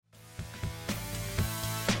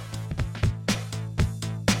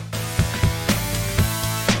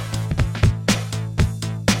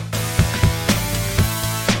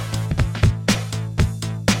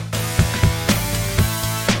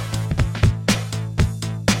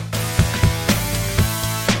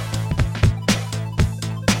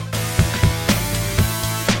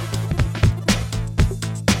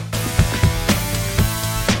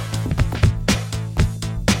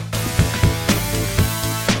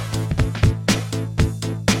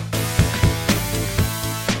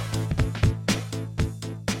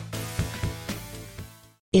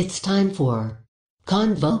It's time for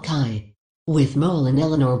Convo with Mole and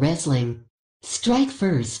Eleanor Wrestling. Strike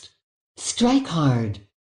first. Strike hard.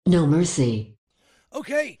 No mercy.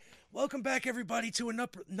 Okay, welcome back everybody to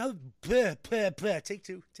another take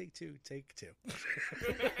two.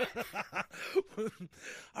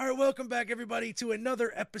 All right, welcome back everybody to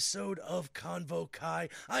another episode of Convo. I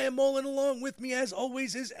am Mole, and along with me as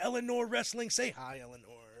always is Eleanor Wrestling. Say hi, Eleanor.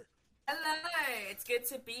 Hello, it's good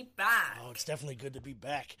to be back. Oh, it's definitely good to be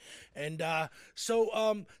back. And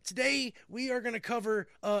today we are going to cover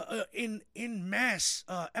in mass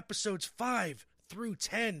episodes 5 through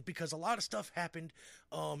 10 because a lot of stuff happened,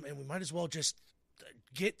 and we might as well just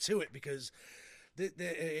get to it because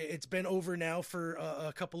it's been over now for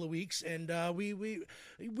a couple of weeks, and we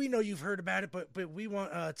know you've heard about it, but we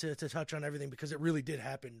want to touch on everything because it really did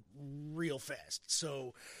happen real fast.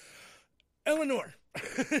 So, Eleanor,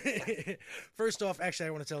 first off, actually, I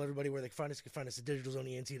want to tell everybody where they can find us. You can find us at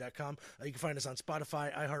digitalzoneent.com. You can find us on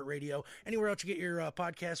Spotify, iHeartRadio, anywhere else you get your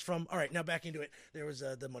podcast from. All right, now back into it. There was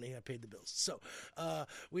the money. I paid the bills. So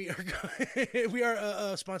we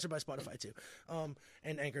are sponsored by Spotify too,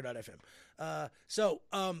 and Anchor.fm.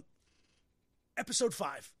 Episode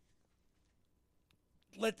 5.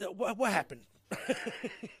 What happened?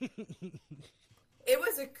 It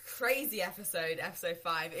was a crazy episode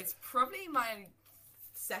 5. It's probably my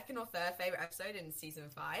second or third favorite episode in season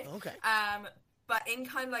 5. Okay. But in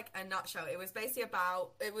kind of like a nutshell, it was basically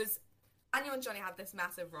Daniel and Johnny had this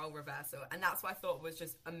massive role reversal, and that's what I thought was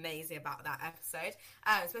just amazing about that episode,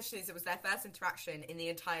 especially as it was their first interaction in the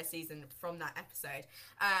entire season from that episode.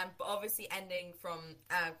 But obviously ending from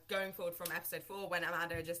going forward from episode 4 when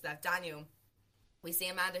Amanda had just left Daniel. We see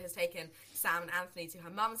Amanda has taken Sam and Anthony to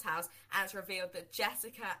her mum's house, and it's revealed that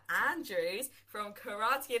Jessica Andrews from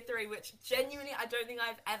Karate Kid 3, which genuinely I don't think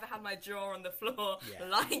I've ever had my jaw on the floor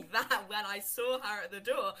like that when I saw her at the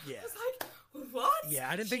door. Yeah. I was like, what? Yeah,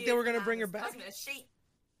 I didn't think they were going to bring her back.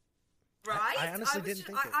 Right? I honestly didn't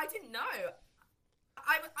think I didn't know.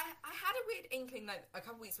 I had a weird inkling like a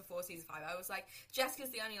couple weeks before season 5. I was like,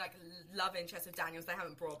 Jessica's the only like love interest of Daniel's they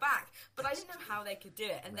haven't brought back, but I didn't know how they could do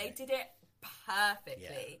it, and they did it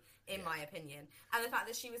perfectly, in my opinion. And the fact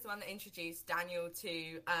that she was the one that introduced Amanda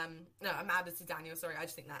to Daniel, sorry, I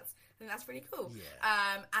think that's really cool.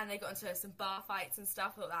 Yeah. And they got into some bar fights and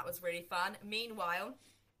stuff. I thought that was really fun. Meanwhile,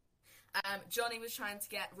 Johnny was trying to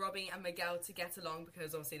get Robbie and Miguel to get along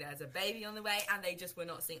because obviously there's a baby on the way, and they just were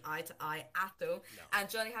not seeing eye to eye at all. No. And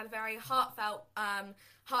Johnny had a very heartfelt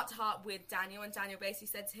heart-to-heart with Daniel, and Daniel basically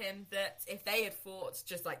said to him that if they had fought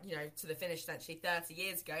just like, to the finish essentially 30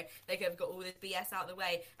 years ago, they could have got all this BS out of the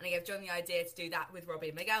way, and he gave John the idea to do that with Robbie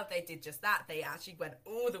and Miguel. They did just that. They actually went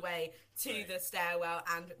all the way to the stairwell,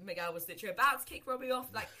 and Miguel was literally about to kick Robbie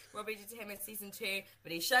off like Robbie did to him in season 2,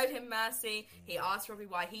 but he showed him mercy. He asked Robbie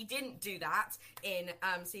why he didn't do that in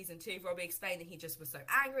season 2. Robbie explained that he just was so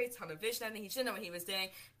angry, tunnel vision, and he didn't know what he was doing.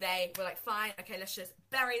 They were like, fine, okay, let's just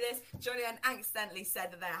bury this. Johnny then accidentally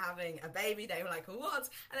said that they're having a baby. They were like, what?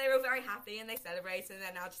 And they were all very happy, and they celebrated, and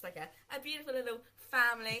they're now just like a beautiful little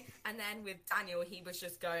family. And then with Daniel, he was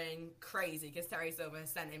just going crazy because Terry Silver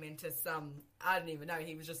sent him into some, I don't even know,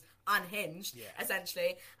 he was just unhinged,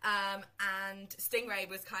 essentially. And Stingray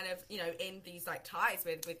was kind of, in these like ties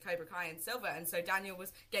with Cobra Kai and Silver, and so Daniel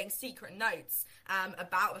was getting secret notes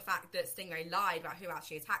about the fact that Stingray lied about who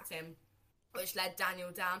actually attacked him, which led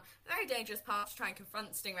Daniel down a very dangerous path to try and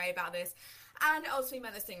confront Stingray about this. And it ultimately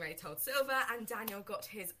meant that Stingray told Silver, and Daniel got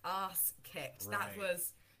his ass kicked. Right.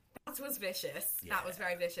 That was vicious. Yeah. That was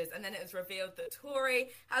very vicious. And then it was revealed that Tori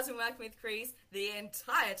has been working with Kreese the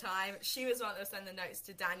entire time. She was the one that was sending the notes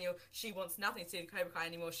to Daniel. She wants nothing to do with Cobra Kai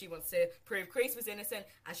anymore. She wants to prove Kreese was innocent,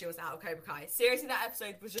 and she was out of Cobra Kai. Seriously, that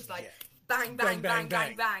episode was just like... Bang, bang, bang,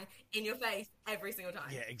 bang, bang, in your face every single time.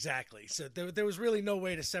 Yeah, exactly. So there was really no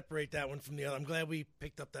way to separate that one from the other. I'm glad we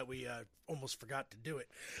picked up that we almost forgot to do it.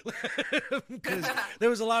 Because there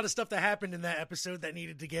was a lot of stuff that happened in that episode that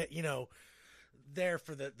needed to get, there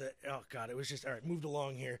for the oh, God, it was just, all right, moved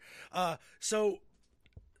along here. So,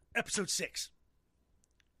 episode 6.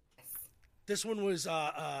 This one was,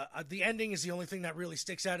 the ending is the only thing that really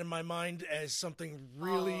sticks out in my mind as something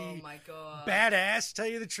really badass, tell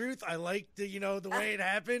you the truth. I liked the way it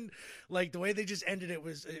happened. Like, the way they just ended it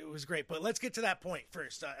was great. But let's get to that point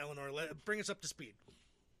first, Eleanor. Bring us up to speed.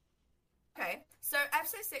 Okay, So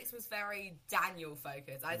episode 6 was very Daniel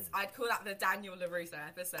focused. I'd call that the Daniel LaRusso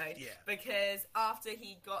episode. Yeah. Because after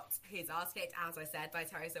he got his ass kicked, as I said, by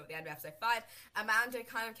Terry Silver at the end of episode 5, Amanda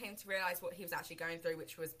kind of came to realise what he was actually going through,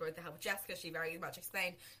 which was with the help of Jessica. She very much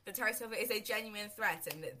explained that Terry Silver is a genuine threat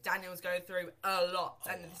and that Daniel's going through a lot.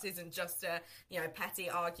 This isn't just a, petty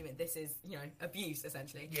argument. This is, abuse,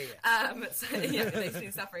 essentially. They've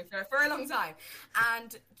been suffering for a long time.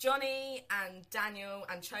 And Johnny and Daniel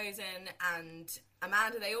and Chosen and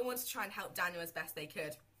Amanda, they all wanted to try and help Daniel as best they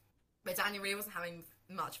could. But Daniel really wasn't having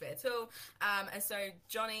much of it at all. And so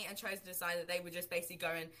Johnny and Chosen decided that they would just basically go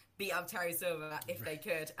and beat up Terry Silver if they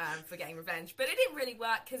could for getting revenge. But it didn't really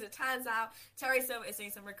work because it turns out Terry Silver is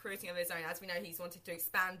doing some recruiting of his own. As we know, he's wanted to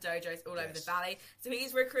expand dojos all over the valley. So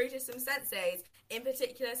he's recruited some senseis, in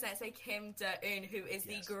particular Sensei Kim De-eun, who is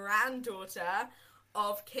the granddaughter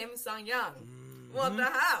of Kim Sung-young. Mm-hmm. What the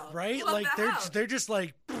hell? Right? What they're just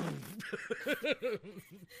like...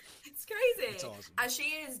 It's crazy. It's awesome. And she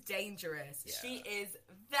is dangerous. Yeah. She is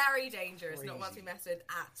very dangerous, Crazy. not one to be messed with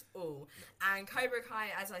at all. No. And Cobra Kai,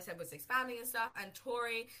 as I said, was expanding and stuff, and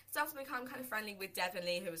Tori started to become kind of friendly with Devon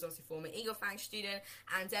Lee, who was also a former Eagle Fang student,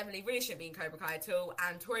 and Devon Lee really shouldn't be in Cobra Kai at all,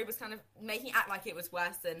 and Tori was kind of making it act like it was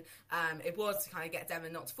worse than it was to kind of get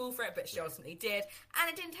Devon not to fall for it, but she ultimately did. And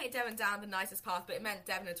it didn't take Devon down the nicest path, but it meant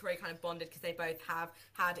Devon and Tori kind of bonded because they both have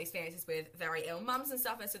had experiences with very ill mums and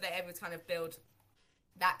stuff, and so they're able to kind of build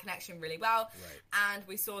that connection really well. Right. And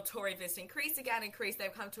we saw Tori visiting Kreese again, and Kreese,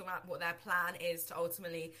 they've come to about what their plan is to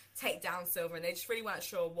ultimately take down Silver, and they just really weren't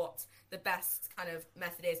sure what the best kind of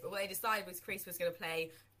method is. But what they decided was Kreese was going to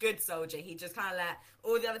play good soldier. He just kind of let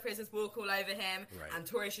all the other prisoners walk all over him, and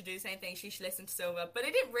Tori should do the same thing. She should listen to Silver. But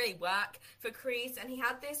it didn't really work for Kreese, and he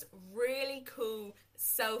had this really cool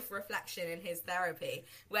self-reflection in his therapy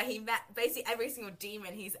where he met basically every single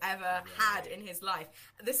demon he's ever had in his life.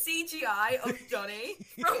 The CGI of Johnny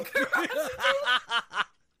from Karate.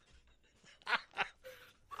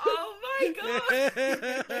 Oh my god.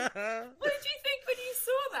 What did you think when you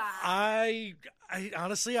saw that? I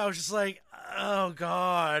honestly, I was just like, oh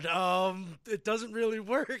god, it doesn't really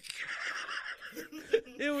work.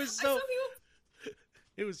 It was so...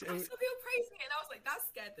 I saw people praising it, and I was like, that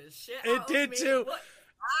scared the shit out of me. It did too.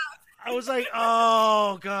 I was like,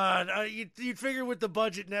 oh god, you'd figure with the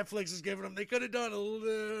budget Netflix is giving them, they could have done a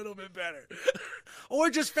little bit better,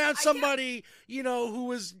 or just found somebody who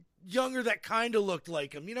was younger that kind of looked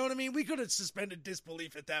like him. You know what I mean? We could have suspended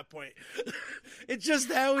disbelief at that point.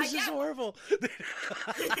 That was just horrible.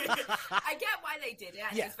 I get why they did it.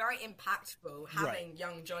 It's very impactful having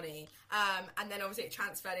young Johnny. And then obviously it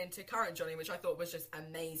transferred into current Johnny, which I thought was just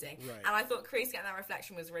amazing. Right. And I thought Kreese getting that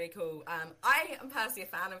reflection was really cool. I am personally a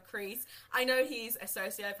fan of Kreese. I know he's a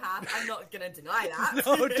sociopath. I'm not going to deny that.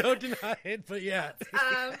 No, don't deny it, but yeah.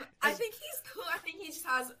 I think he's cool. I think he just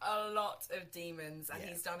has a lot of demons, and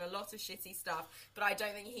he's done a lot of shitty stuff, but I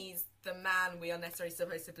don't think he's the man we are necessarily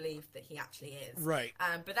supposed to believe that he actually is. Right.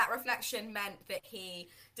 But that reflection meant that he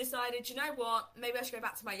decided, you know what, maybe I should go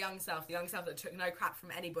back to my young self, the young self that took no crap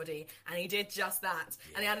from anybody, and he did just that.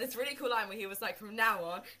 Yeah. And he had this really cool line where he was like, from now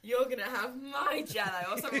on, you're going to have my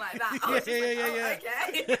Jello, or something like that. I was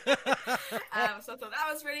okay. So I thought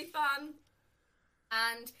that was really fun.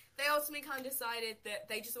 And they ultimately kind of decided that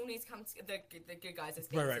they just all need to come together. The good guys,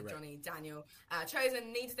 Johnny, Daniel,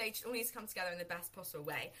 Chosen, they all need to come together in the best possible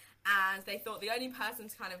way. And they thought the only person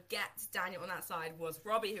to kind of get Daniel on that side was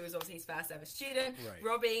Robbie, who was obviously his first ever student. Right.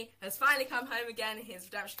 Robbie has finally come home again, his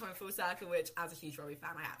redemption coming full circle, which as a huge Robbie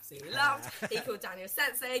fan I absolutely loved. He called Daniel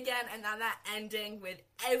Sensei again, and then that ending with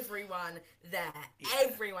everyone there. Yeah.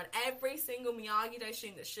 Everyone, every single Miyagi-Do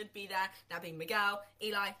student that should be there, that being Miguel,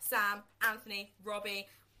 Eli, Sam, Anthony, Robbie,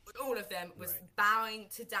 all of them was bowing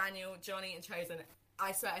to Daniel, Johnny, and Chosen.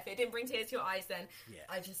 I swear, if it didn't bring tears to your eyes, then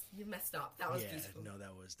you messed up. That was beautiful. No, that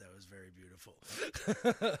was very beautiful.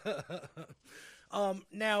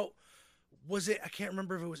 Now, was it? I can't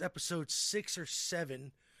remember if it was episode 6 or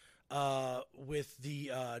 7, with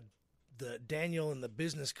the Daniel and the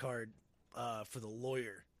business card for the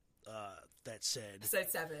lawyer that said episode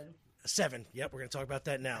 7. 7. Yep, we're going to talk about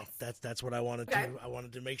that now. That's what I wanted to. I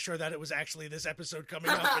wanted to make sure that it was actually this episode coming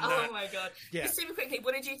up. And oh my god! Yeah. Just super quickly,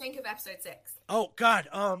 what did you think of episode 6? Oh god.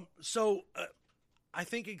 So I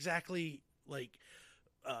think exactly like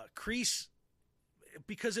Kreese,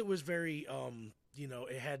 because it was very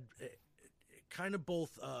it had kind of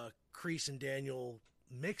both Kreese and Daniel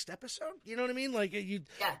mixed episode. You know what I mean? Like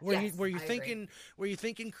were you thinking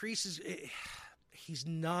Kreese is. He's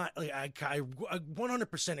not like I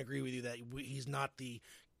 100% agree with you that he's not the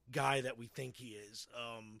guy that we think he is.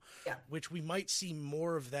 Which we might see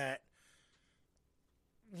more of that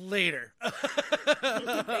later.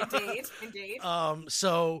 Indeed.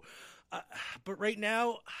 But right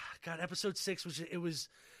now, God, episode 6 was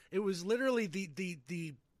literally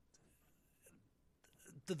the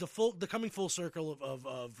coming full circle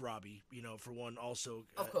of Robbie, for one, also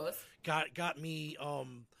Of course. got me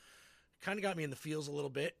kind of got me in the feels a little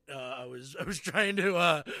bit. I was trying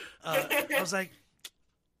to I was like,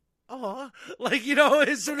 oh, like,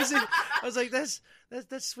 as soon as I was like, that's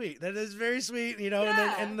sweet. That is very sweet,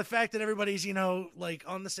 Yeah. and the fact that everybody's, like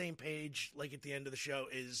on the same page, like at the end of the show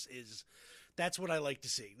is that's what I like to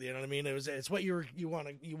see. You know what I mean? It's what you want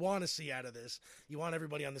to see out of this. You want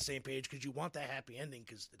everybody on the same page because you want that happy ending,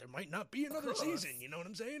 because there might not be another season. You know what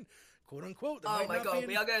I'm saying? "Quote unquote." Oh my god,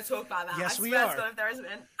 we are going to talk about that. Yes, I we swear are. to God, if there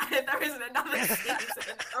isn't another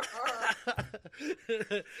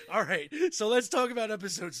season. All right, so let's talk about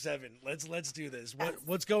episode 7. Let's do this.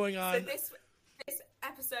 What's going on? So this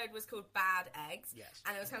episode was called Bad Eggs. Yes.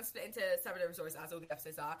 And it was kind of split into several different stories, as all the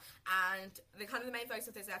episodes are. And the main focus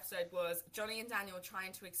of this episode was Johnny and Daniel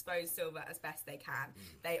trying to expose Silver as best they can.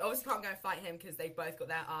 They obviously can't go and fight him because they've both got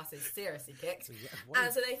their asses seriously kicked.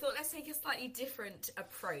 And so they thought, let's take a slightly different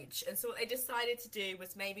approach. And so what they decided to do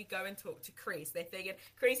was maybe go and talk to Kreese. They figured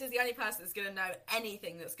Kreese is the only person that's going to know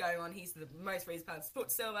anything that's going on. He's the most reasonable person to talk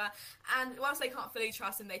to Silver. And whilst they can't fully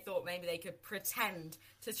trust him, they thought maybe they could pretend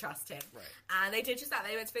to trust him. Right. And they did just that.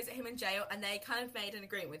 They went to visit him in jail, and they kind of made an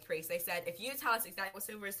agreement with Kreese. They said, if you tell us exactly what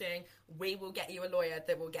Silver is doing, we will get you a lawyer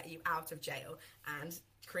that will get you out of jail. And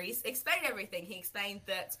Kreese explained everything. He explained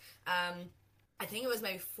that I think it was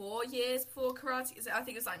maybe 4 years before karate. I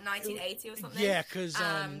think it was like 1980 or something. Yeah, because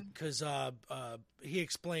he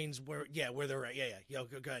explains where they're at. Yeah.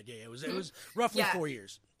 Go ahead. Yeah, it was roughly 4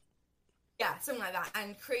 years. Yeah, something like that.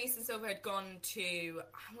 And Kreese and Silver had gone to,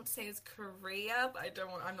 I want to say it was Korea, but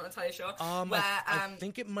I'm not entirely sure. I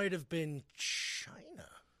think it might have been China,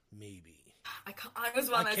 maybe. I was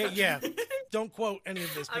one of those. Yeah, don't quote any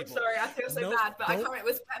of this, people. I'm sorry, I feel so bad, but I can't remember. It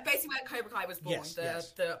was basically where Cobra Kai was born,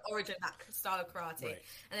 Yes. the origin of that style of karate. Right.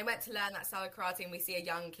 And they went to learn that style of karate, and we see a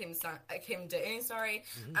young Kim Do-eun,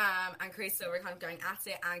 and Kreese Silver kind of going at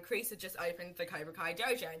it, and Kreese had just opened the Cobra Kai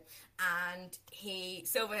dojo, and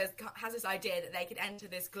Silver has this idea that they could enter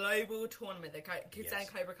this global tournament that could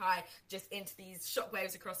send Cobra Kai just into these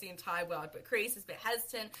shockwaves across the entire world, but Kreese is a bit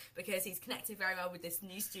hesitant because he's connected very well with this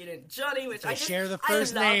new student, Johnny, which They share the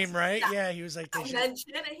first name, right? That. Yeah, he was like, I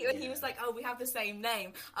mentioned it, and he was like, "Oh, we have the same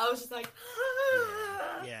name." I was just like,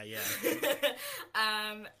 yeah.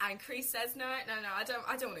 And Kreese says, "No, I don't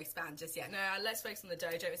want to expand just yet. No, let's focus on the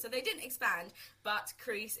dojo." So they didn't expand, but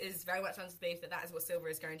Kreese is very much under the belief that is what Silver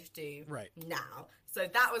is going to do now. So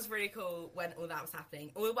that was really cool when all that was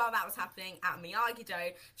happening. All while that was happening at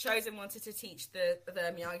Miyagi-Do, Chosen wanted to teach the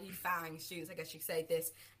Miyagi Fang students, I guess you could say,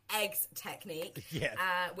 this eggs technique,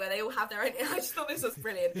 where they all have their own. I just thought this was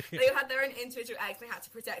brilliant. They all had their own individual eggs. They had to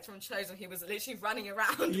protect from Chosen, who was literally running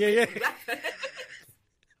around. Yeah.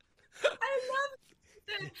 I love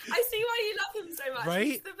him. I see why you love him so much. Right?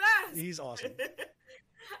 He's the best. He's awesome.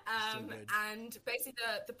 And basically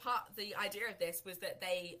the idea of this was that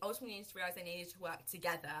they ultimately needed to realize they needed to work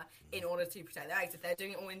together in order to protect their eggs. If they're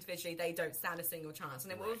doing it all individually, they don't stand a single chance.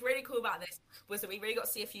 And what was really cool about this was that we really got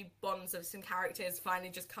to see a few bonds of some characters finally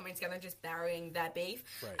just coming together and just burying their beef.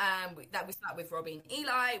 That we started with Robbie and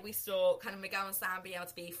Eli. We saw kind of Miguel and Sam be able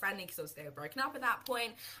to be friendly because obviously they were broken up at that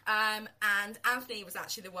point. And Anthony was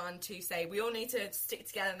actually the one to say we all need to stick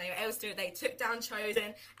together, and they were able to do it. They took down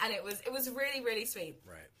Chosen, and it was really, really sweet.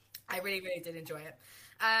 Right. I really, really did enjoy it.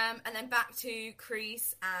 And then back to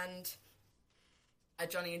Kreese and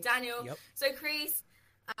Johnny and Daniel. Yep. So Kreese,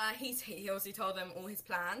 he obviously told them all his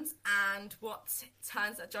plans, and what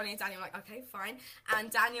turns out Johnny and Daniel are like, okay, fine. And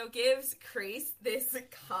Daniel gives Kreese this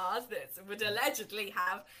card that would allegedly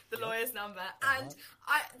have the lawyer's number, and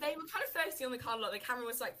they were kind of focusing on the card a lot. The camera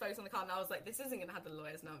was like focused on the card, and I was like, this isn't going to have the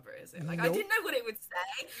lawyer's number, is it? Like, I didn't know what it would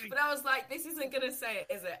say, but I was like, this isn't going to say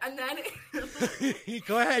it, is it? And then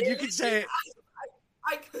Go ahead, you can say it.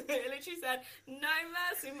 I literally said, "No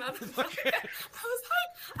mercy, motherfucker."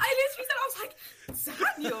 I literally said,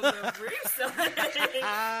 Daniel LaRusso.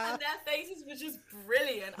 And their faces were just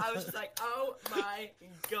brilliant. I was just like, oh my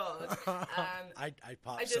God. I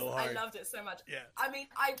popped so hard. I loved it so much. Yeah. I mean,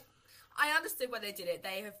 I understood why they did it.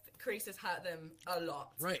 Kreese has hurt them a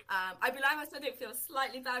lot. Right. I believe I did feel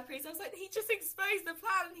slightly bad for Kreese. I was like, he just exposed the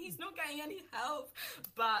plan and he's not getting any help.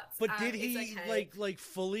 But did he like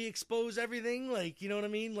fully expose everything? Like, you know what I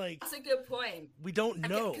mean? Like, that's a good point. We don't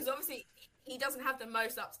know. Because obviously he doesn't have the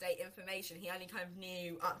most up-to-date information. He only kind of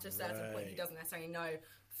knew up to a certain point. He doesn't necessarily know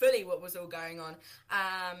fully what was all going on.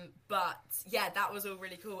 But yeah, that was all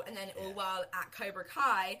really cool. And then all while at Cobra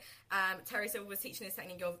Kai, Terry Silver was teaching this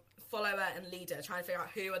technique of follower and leader, trying to figure out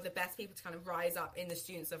who are the best people to kind of rise up in the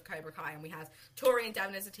students of Cobra Kai. And we had Tori and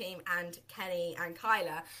Devin as a team, and Kenny and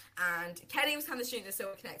Kyla. And Kenny was kind of the student that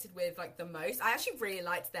Silver connected with like the most. I actually really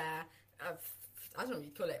liked their I don't know what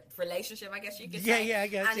you call it, relationship, I guess you could say. Yeah, I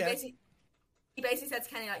guess, and yeah. He basically said to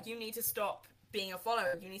Kenny, like, you need to stop being a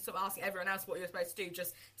follower. You need to stop asking everyone else what you're supposed to do.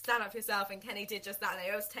 Just stand up for yourself. And Kenny did just that. And they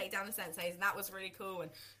always take down the senseis, and that was really cool.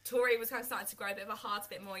 And Tori was kind of starting to grow a bit of a heart, a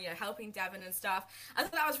bit more, helping Devin and stuff. I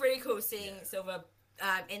thought that was really cool seeing Silver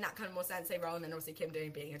in that kind of more sensei role, and then obviously Kim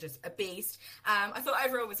doing being just a beast. I thought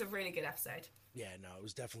overall it was a really good episode. Yeah, no, it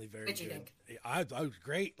was definitely very What good. did you think? I was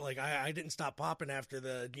great. Like I didn't stop popping after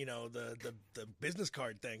the business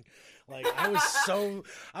card thing. Like I was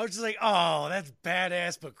just like, oh, that's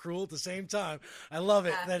badass but cruel at the same time. I love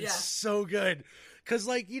it. That's so good. Cause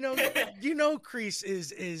like, Kreese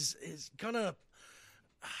is gonna,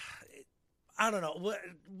 I don't know.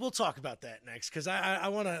 We'll talk about that next. Cause I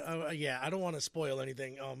want to, I don't want to spoil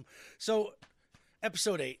anything. So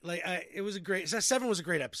episode 8, it was a great. 7 was a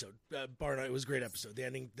great episode. Barna, it was a great episode. The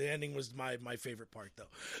ending was my favorite part, though.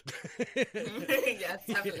 Yes,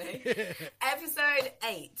 definitely. Episode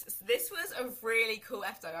 8. This was a really cool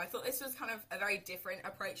episode. I thought this was kind of a very different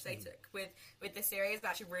approach they took with the series. I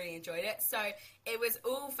actually really enjoyed it. So it was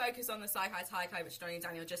all focused on the Saikai Taiko, which Johnny and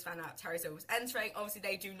Daniel just found out Terry Silver was entering. Obviously,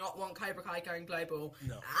 they do not want Cobra Kai going global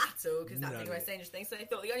at all, because that'd be the most dangerous thing. So they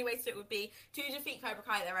thought the only way to do it would be to defeat Cobra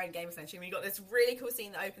Kai at their own game, essentially. And we got this really cool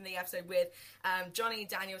scene that opened the episode with Johnny,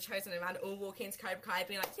 Daniel, Chosen, and Amanda all walking into Cobra Kai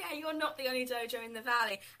being like, yeah, you're not the only dojo in the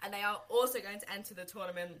valley. And they are also going to enter the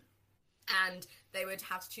tournament, and they would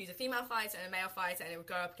have to choose a female fighter and a male fighter, and it would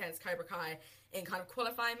go up against Cobra Kai in kind of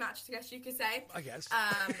qualifying matches, I guess you could say. I guess.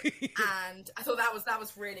 And I thought that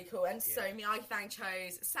was really cool. And so Miyagi Fang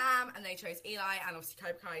chose Sam, and they chose Eli, and obviously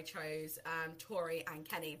Cobra Kai chose Tori and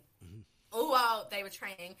Kenny. Mm-hmm. All while they were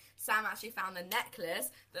training, Sam actually found the necklace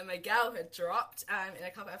that Miguel had dropped in a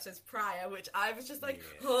couple episodes prior, which I was just like,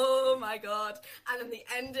 oh my god. And then the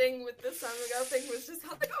ending with the Sam Miguel thing was just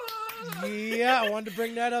like, oh. Yeah, I wanted to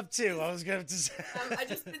bring that up too. I was going to say.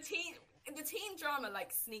 The teen drama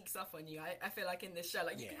sneaks up on you. I feel like in this show,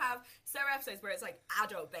 you could have several episodes where it's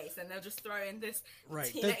adult based, and they'll just throw in this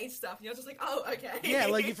teenage stuff, and you're just like, oh, okay. Yeah,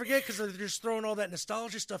 you forget because they're just throwing all that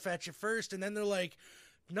nostalgia stuff at you first, and then they're like,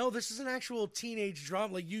 no, this is an actual teenage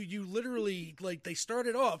drama. You literally, they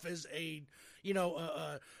started off as a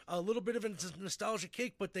little bit of a nostalgia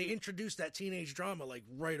kick, but they introduced that teenage drama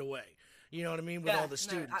right away. You know what I mean? With all the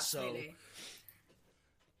students. Absolutely.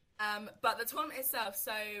 But the tournament itself,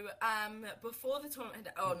 so before the tournament,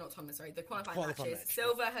 the qualifying matches,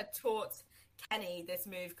 Silver had taught Kenny this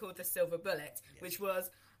move called the Silver Bullet, which was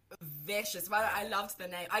vicious. I loved the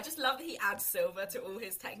name. I just love that he adds Silver to all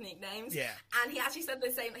his technique names. Yeah. And he actually said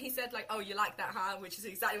the same. He said oh, you like that, huh? Which is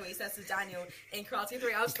exactly what he says to Daniel in Karate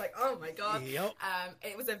 3. I was like, oh my god. Yep.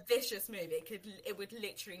 It was a vicious move. It would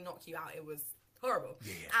literally knock you out. It was horrible.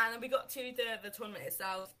 Yeah. And then we got to the tournament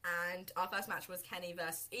itself, and our first match was Kenny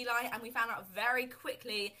versus Eli, and we found out very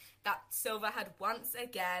quickly that Silver had once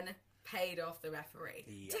again paid off the referee.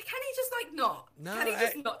 Yep. Can he just not? No, can he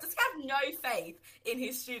just not? Does he have no faith in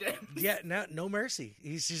his students? Yeah, no mercy.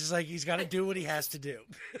 He's just he's got to do what he has to do.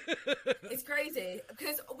 It's crazy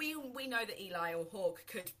because we know that Eli or Hawk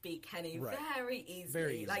could beat Kenny very easily.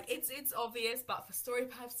 Very easy. It's obvious, but for story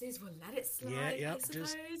purposes, we'll let it slide. Yeah, I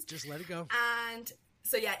suppose. Just let it go. And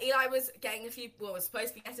so Eli was getting was supposed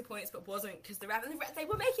to be getting points, but wasn't, because the ref, they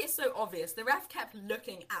were making it so obvious. The ref kept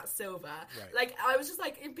looking at Silver. Right. I was just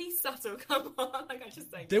like, be subtle, come on. I just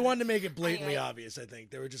think they wanted to make it blatantly obvious. I think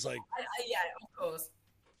they were just like, yeah, of course.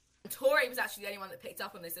 Tori was actually the only one that picked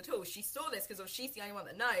up on this at all. She saw this because she's the only one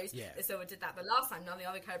that knows that Silver did that the last time. None of the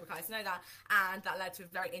other Cobra Kais know that, and that led to a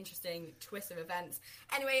very interesting twist of events.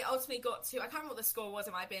 Anyway, ultimately got to, I can't remember what the score was.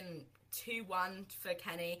 It might have been 2-1 for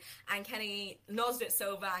Kenny, and Kenny nozzed at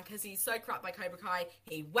Silver, and because he's so crap by Cobra Kai,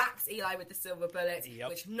 he whacks Eli with the Silver Bullet,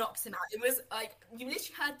 which knocks him out. It was you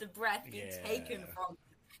literally heard the breath being taken from him.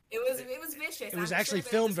 It was vicious. It was actually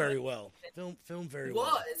filmed very well. Filmed very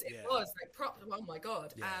well. It was oh my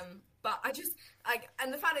god. Yeah. But I just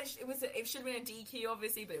and the fact that it should have been a DQ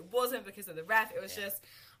obviously, but it wasn't because of the ref. It was just,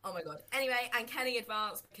 oh my god. Anyway, and Kenny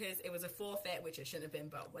advanced because it was a forfeit, which it shouldn't have been,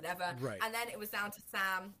 but whatever. Right. And then it was down to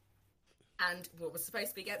Sam and what was supposed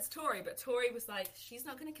to be against Tori, but Tori was like, she's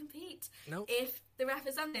not going to compete if the ref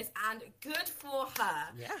has done this, and good for her.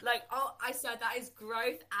 Yeah. Like, I said, that is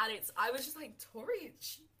growth at its... I was just like, Tori,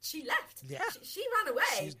 she left. Yeah. She ran away.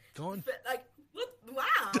 She's gone. But, like, what?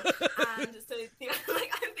 Wow. And so,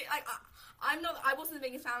 I wasn't the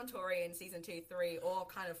biggest fan of Tori in season 2, 3, or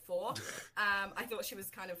kind of 4. I thought she was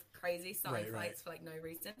kind of crazy, starting fights for like no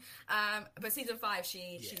reason. But season 5,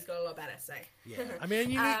 she's got a lot better. So yeah, I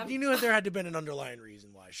mean, you knew that there had to have been an underlying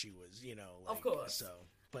reason why she was, like, of course. So,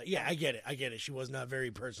 but yeah, I get it. She was not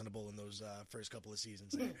very personable in those first couple of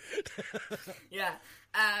seasons. Yeah.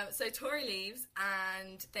 So Tori leaves,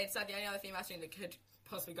 and they decide the only other female student that could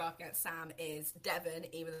possibly go up against Sam is Devon,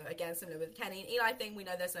 even though, again, similar with Kenny and Eli thing, we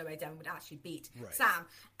know there's no way Devon would actually beat Sam.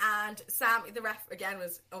 And Sam, the ref, again,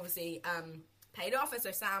 was obviously paid off, and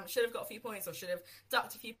so Sam should have got a few points, or should have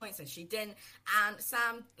ducked a few points, and she didn't. And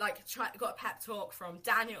Sam got a pep talk from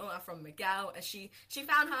Daniel and from Miguel, and she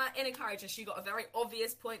found her inner courage, and she got a very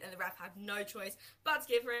obvious point, and the ref had no choice but to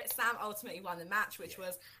give her it. Sam ultimately won the match, which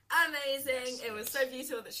was amazing. It was so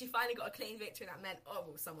beautiful that she finally got a clean victory. That meant,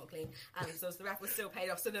 somewhat clean, so the ref was still paid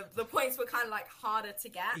off. So the points were kind of like harder to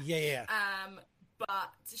get. Yeah.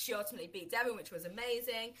 But she ultimately beat Devon, which was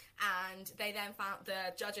amazing. And they then found,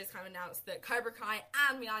 the judges kind of announced that Cobra Kai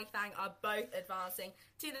and Miyagi Fang are both advancing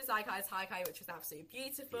to the Zaikai's Haikai, which was absolutely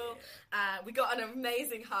beautiful. Yeah. We got an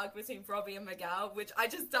amazing hug between Robbie and Miguel, which I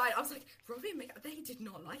just died. I was like, Robbie and Miguel, they did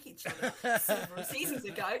not like each other several seasons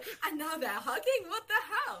ago, and now they're hugging. What the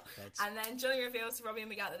hell? And then Johnny reveals to Robbie and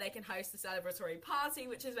Miguel that they can host a celebratory party,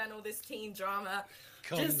 which is when all this teen drama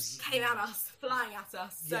just came at us, flying at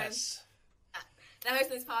us. So, yes. They're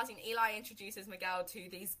hosting this party, and Eli introduces Miguel to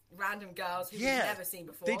these random girls who we've never seen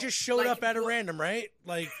before. They just showed up at a random, right?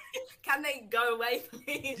 Like, can they go away,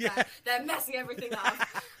 please? Yeah. They're messing everything up.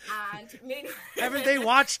 And haven't they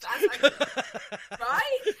watched?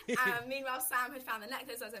 Right? Meanwhile, Sam had found the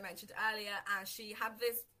necklace, as I mentioned earlier, and she had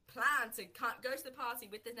this plan to go to the party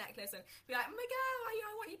with the necklace and be like, Miguel,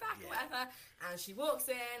 I want you back, or whatever. And she walks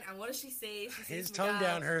in, and what does she see? She sees his Miguel tongue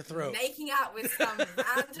down her throat, making out with some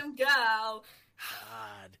random girl.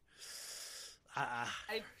 God.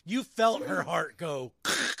 You felt her heart go.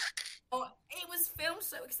 Oh, it was filmed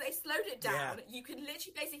so, because they slowed it down. You could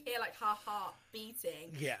literally basically hear like her heart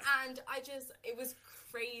beating. Yeah. And it was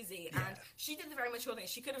crazy. And she did the very mature thing.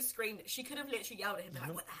 She could have screamed. She could have literally yelled at him,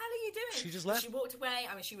 like, what the hell are you doing? She just left. She walked away.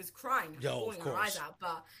 I mean, she was crying, bawling her eyes out.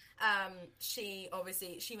 But she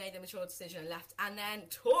made the mature decision and left. And then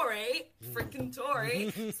freaking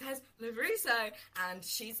Tori, says, LaRusso. And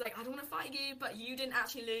she's like, I don't want to fight you, but you didn't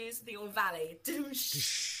actually lose the All Valley.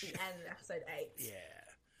 Doosh. The end of episode 8. Yeah.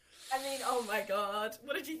 I mean, oh my God.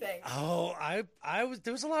 What did you think? Oh,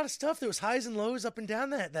 there was a lot of stuff. There was highs and lows up and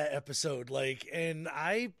down that episode. Like, and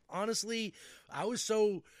I honestly, I was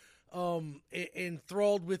so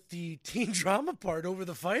enthralled with the teen drama part over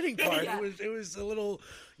the fighting part. It was a little,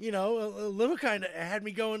 a little kind of had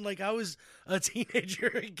me going like I was a teenager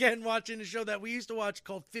again watching a show that we used to watch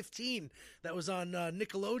called 15 that was on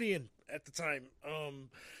Nickelodeon at the time.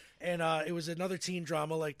 And it was another teen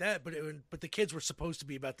drama like that, but the kids were supposed to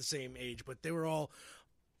be about the same age, but they were all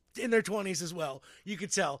in their 20s as well. You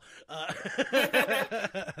could tell.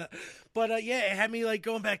 But it had me like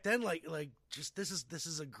going back then, like just this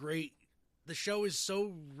is a great. The show is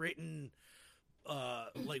so written,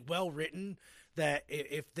 like well written that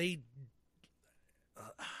if they,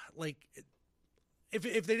 if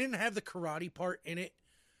they didn't have the karate part in it,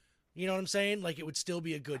 you know what I'm saying? Like it would still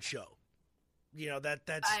be a good show.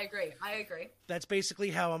 That's. I agree. That's basically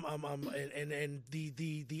how I'm and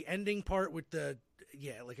the ending part with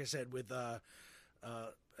like I said with the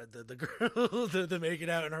girl the making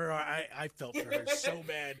out in her, I felt for her so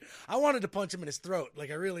bad. I wanted to punch him in his throat, like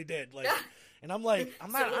I really did. Like, and I'm like,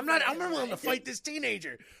 I'm not willing to fight this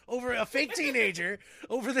teenager over a fake teenager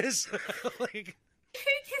over this like. Who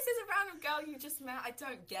kisses a random girl you just met? I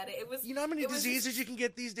don't get it. It was. You know how many diseases you can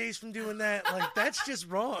get these days from doing that? Like that's just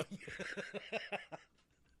wrong.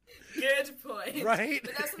 Good point. Right?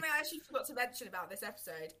 But there's something I actually forgot to mention about this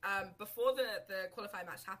episode. Before the qualifying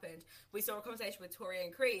match happened, we saw a conversation with Tori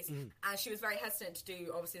and Kreese, and she was very hesitant to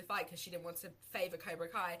do, obviously, the fight because she didn't want to favour Cobra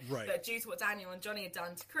Kai. Right. But due to what Daniel and Johnny had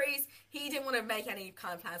done to Kreese, he didn't want to make any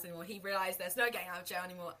kind of plans anymore. He realised there's no getting out of jail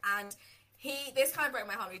anymore, and this kind of broke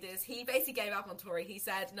my heart with this. He basically gave up on Tori. He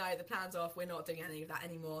said, no, the plan's off. We're not doing any of that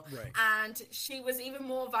anymore. Right. And she was even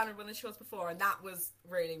more vulnerable than she was before. And that was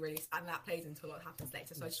really, really sad. And that plays into what happens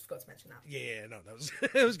later. So I just forgot to mention that. Yeah, no, that was,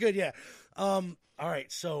 it was good. Yeah. All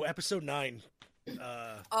right. So episode 9,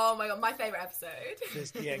 Oh my god, my favorite episode.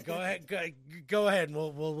 Go ahead, and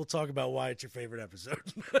we'll talk about why it's your favorite episode.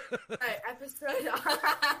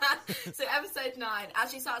 So episode 9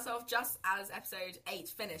 actually starts off just as episode 8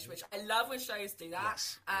 finished, which I love when shows do that.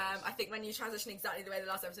 Yes. I think when you transition exactly the way the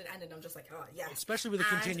last episode ended, I'm just like, oh yes. Especially with a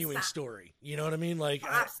continuing story, you know what I mean? Like,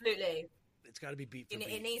 absolutely. It's got to be beat for beat.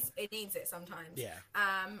 It needs it sometimes. Yeah.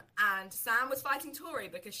 And Sam was fighting Tori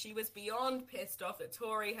because she was beyond pissed off that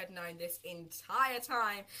Tori had known this entire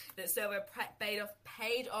time that Silver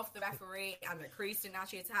paid off the referee and that Kreese didn't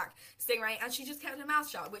actually attack Stingray, and she just kept her mouth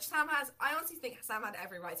shut, which Sam has. I honestly think Sam had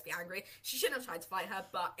every right to be angry. She shouldn't have tried to fight her,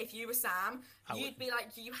 but if you were Sam, you'd be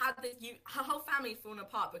like, her whole family had fallen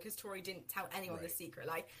apart because Tori didn't tell anyone the secret.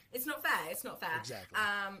 Like, it's not fair. It's not fair. Exactly.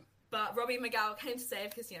 But Robbie and Miguel came to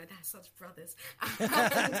save because, they're such brothers. And,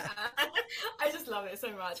 I just love it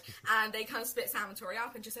so much. And they kind of split Sam and Tori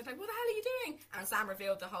up and just said, like, what the hell are you doing? And Sam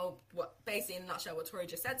revealed basically in a nutshell, what Tori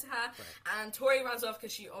just said to her. Right. And Tori runs off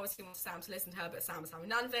because she obviously wants Sam to listen to her, but Sam was having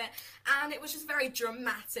none of it. And it was just a very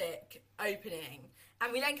dramatic opening.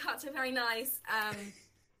 And we then cut to a very nice...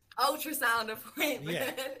 ultrasound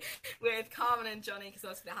appointment with Carmen and Johnny because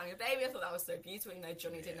obviously they're having a baby. I thought that was so beautiful. Even though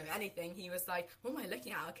Johnny didn't know anything, he was like, "What am I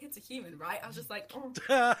looking at? Our kid's a human, right?" I was just like, "Oh,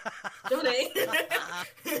 Johnny."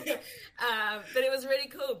 But it was really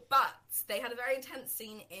cool. But they had a very intense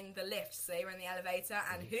scene in the lift. So they were in the elevator,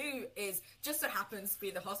 and who is just so happens to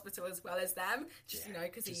be the hospital as well as them,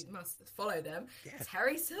 because he must follow them. Yeah.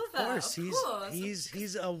 Terry Silver, of course.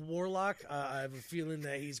 He's a warlock. I have a feeling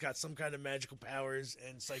that he's got some kind of magical powers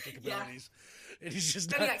and psychic abilities. And he's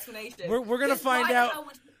just not, explanation. We're gonna find out.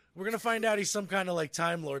 We're gonna find out he's some kind of like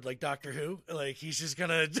Time Lord, like Doctor Who. Like he's just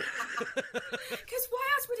gonna. Because why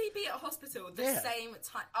else would he be at a hospital at the same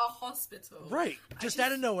time? A hospital, right? Just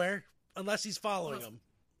out of nowhere, unless he's following them.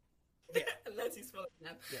 Yeah. Unless he's following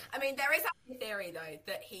them. Yeah. I mean, there is a theory though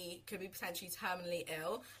that he could be potentially terminally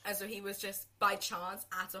ill, and so he was just by chance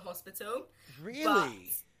at a hospital.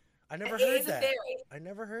 Really? I never heard that. I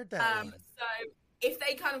never heard that. So if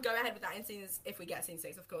they kind of go ahead with that in scenes, if we get scene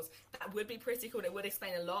 6, of course, that would be pretty cool. It would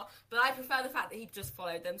explain a lot. But I prefer the fact that he just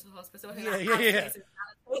followed them to the hospital. Yeah.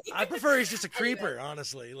 I prefer he's just a creeper,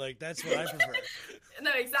 honestly. Like, that's what I prefer.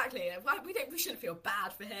 No, exactly. We shouldn't feel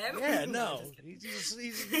bad for him. Yeah, no. He's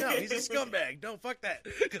a scumbag. Don't fuck that.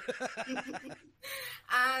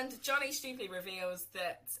 And Johnny stupidly reveals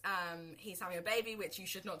that he's having a baby, which you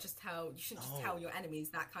should not just tell. You shouldn't just tell your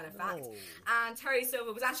enemies that kind of fact. And Terry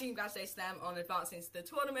Silver was actually congratulating them on advancing to the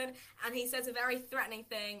tournament, and he says a very threatening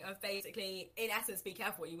thing of basically, in essence, be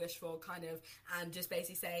careful what you wish for, kind of, and just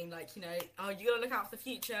basically saying, like, you gotta look out for the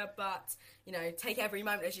future, but, take every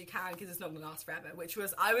moment as you can because it's not gonna last forever,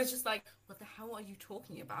 I was just like, what the hell are you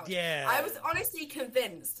talking about? Yeah. I was honestly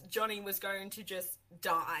convinced Johnny was going to just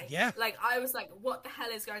die. Yeah. Like, I was like, what the hell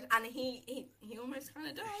is going on? And he almost kind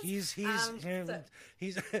of does.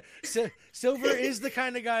 Silver is the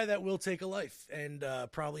kind of guy that will take a life and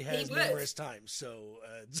probably has numerous times. So.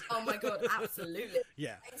 Oh my god, absolutely.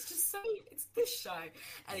 Yeah. It's just it's this show.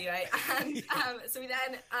 Anyway, and so we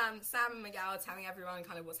then, Sam and Miguel are telling everyone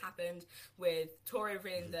kind of what's happened with Tori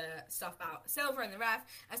revealing the stuff about Silver and the ref,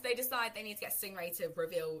 as they decide they need to get Stingray to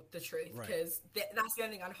reveal the truth, because that's the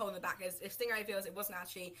only thing I'm holding back, is if Stingray reveals it wasn't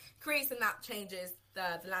actually Kreese, then that changes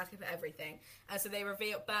the landscape of everything. And so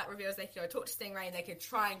Bert reveals they could go talk to Stingray and they could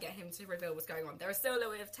try and get him to reveal what's going on. There is still a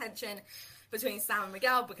little bit of tension between Sam and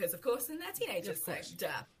Miguel because, of course, they're teenagers, of course. so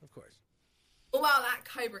duh. Of course. While at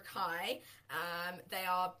Cobra Kai,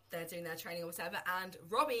 they're doing their training or whatever, and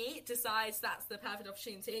Robbie decides that's the perfect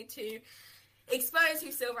opportunity to expose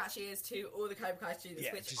who Silver actually is to all the Cobra Kai students,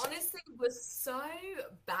 which honestly was so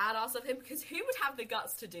badass of him, because who would have the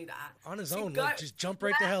guts to do that? On his own, just jump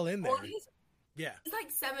right the hell in there. Yeah. He's like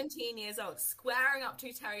 17 years old, squaring up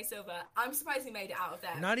to Terry Silver. I'm surprised he made it out of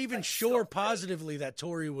there. Not even sure positively that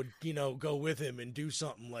Tori would, go with him and do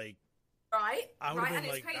something like... Right? Right, and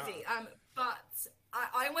it's crazy. But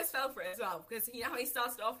I almost fell for it as well, because how he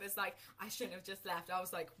started off as like, I shouldn't have just left. I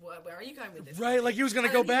was like, where are you going with this? Right, like he was going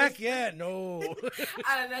to go back? No.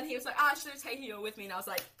 And then he was like, I should have taken you with me. And I was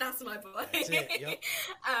like, that's my boy. That's it, yep.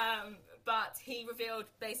 But he revealed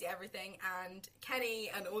basically everything, and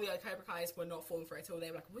Kenny and all the other Cobra Kais were not falling for it at all.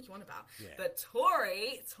 They were like, what do you want about? Yeah. But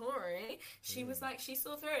Tori, she was like, she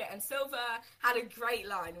saw through it. And Silver had a great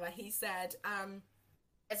line where he said,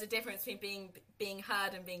 there's a difference between being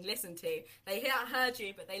heard and being listened to. They heard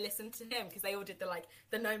you, but they listened to him, because they all did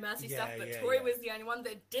the No Mercy stuff. But Tori was the only one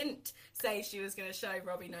that didn't say she was going to show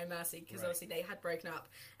Robbie No Mercy, because obviously they had broken up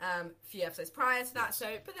a few episodes prior to that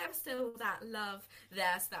show. But there was still that love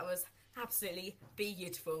there, so that was absolutely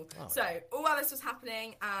beautiful. So all while this was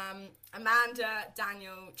happening, Amanda,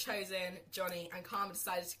 Daniel, Chosen, Johnny, and Carmen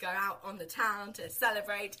decided to go out on the town to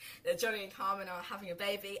celebrate that Johnny and Carmen are having a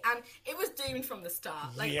baby, and it was doomed from the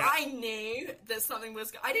start. Like, I knew that something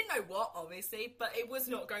was... I didn't know what, obviously, but it was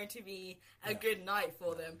not going to be a good night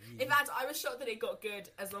for them. In fact, I was shocked that it got good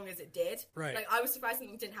as long as it did. Right. Like, I was surprised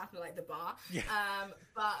something didn't happen at, like, the bar. Yeah.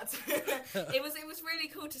 But it was really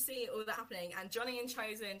cool to see all that happening, and Johnny and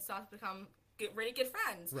Chosen started to become... really good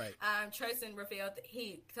friends. Right. Chosen revealed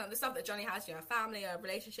that the stuff that Johnny has, a family, a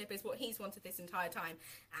relationship, is what he's wanted this entire time.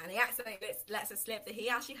 And he accidentally lets it slip that he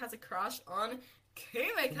actually has a crush on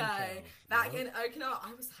Kumiko. Back in Okinawa.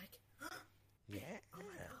 I was like, yeah.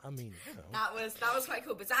 I mean, that was quite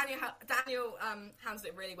cool. But Daniel handled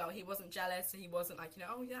it really well. He wasn't jealous. He wasn't like,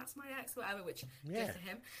 oh, yeah, that's my ex, whatever, which good for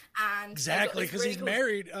him. And exactly, because he's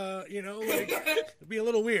married. Like, it'd be a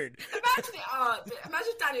little weird.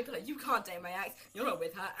 Imagine Daniel be like, you can't date my ex. You're not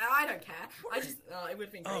with her. I don't care. It would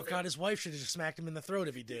have been crazy. Oh God, his wife should have just smacked him in the throat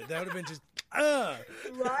if he did. That would have been just.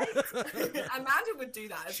 Right? Amanda would do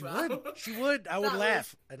that as well. She would. I would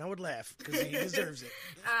laugh because he deserves it.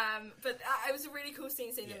 But it was a really cool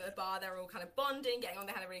scene seeing them at the bar. They were all kind of bonding, getting on.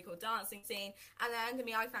 They had a really cool dancing scene. And then the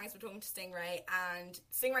Miyagi-Fangs were talking to Stingray, and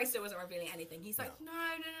Stingray still wasn't revealing anything. He's like, no,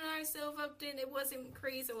 Silver didn't. It wasn't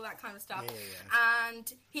Kreese, all that kind of stuff. Yeah.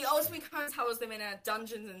 And he ultimately kind of tells them in a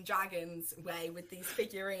Dungeons and Dragons way with these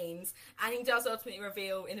figurines. And he does ultimately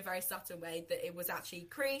reveal in a very subtle way that it was actually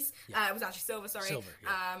Kreese. It was actually Silver, sorry.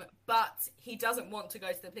 But he doesn't want to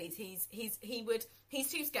go to the police. He's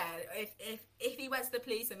too scared. If he went to the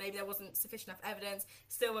police and maybe there wasn't sufficient enough evidence,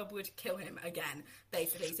 Silver would kill him again,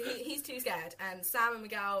 basically. So he's too scared. And Sam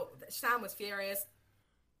was furious.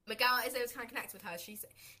 Miguel is able to kind of connect with her.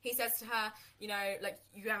 He says to her, like,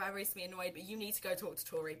 you have every reason to be annoyed, but you need to go talk to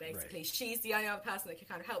Tori, basically. Right. She's the only other person that can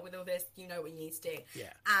kind of help with all this. You know what you need to do. Yeah.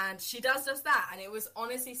 And she does just that. And it was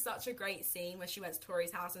honestly such a great scene when she went to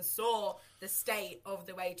Tori's house and saw the state of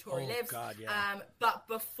the way Tori lives. God, yeah. But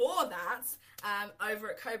before that, over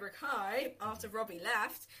at Cobra Kai, after Robbie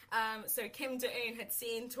left, so Kim Do-eun had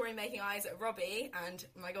seen Tori making eyes at Robbie, and,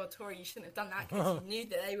 oh my God, Tori, you shouldn't have done that because you knew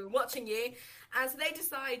that they were watching you. And so they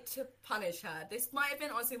decide to punish her. This might have been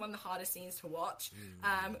honestly one of the hardest scenes to watch.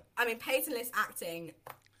 Peyton List acting,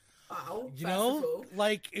 wow.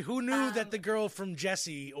 Like, who knew that the girl from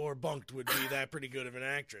Jessie or Bunked would be that pretty good of an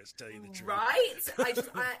actress, tell you the truth. Right? I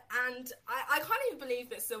can't even believe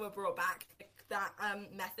that Silver brought back that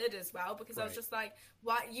method as well, because I was just like,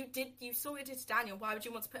 why you saw it to Daniel, why would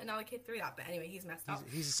you want to put another kid through that? But anyway, he's messed up.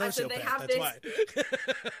 He's a sociopath, that's why.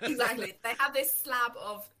 Exactly. They have this slab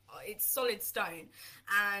of it's solid stone,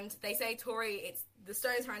 and they say Tori, the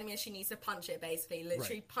stone's her enemy and she needs to punch it, basically,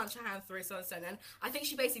 literally punch her hand through solid stone, and I think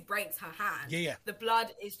she basically breaks her hand. Yeah. The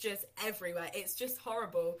blood is just everywhere. It's just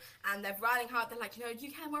horrible, and they're riding hard. They're like,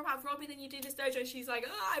 you care more about Robbie than you do this dojo. And she's like,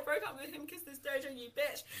 I broke up with him because this dojo, you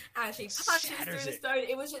bitch. And she punches through the stone.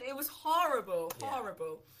 It was horrible.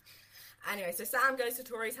 Anyway, so Sam goes to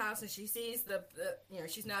Tori's house and she sees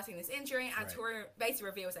she's nursing this injury, and Tori basically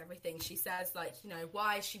reveals everything. She says, like,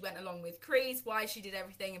 why she went along with Kreese, why she did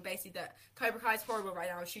everything, and basically that Cobra Kai is horrible right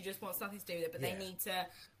now. She just wants nothing to do with it, but they need to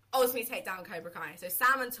ultimately take down Cobra Kai. So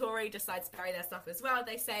Sam and Tori decide to bury their stuff as well.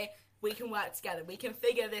 They say, we can work together. We can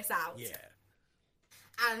figure this out. Yeah.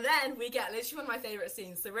 And then we get literally one of my favourite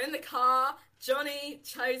scenes. So we're in the car, Johnny,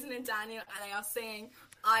 Chosen, and Daniel, and they are singing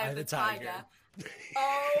Eye of the Tiger.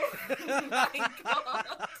 Oh my God.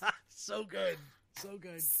 So good.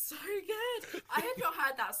 I have not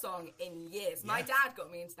heard that song in years. My dad got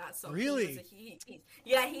me into that song. Really?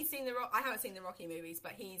 He's seen I haven't seen the Rocky movies,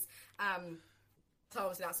 but he's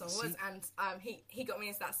told us that song was, and he got me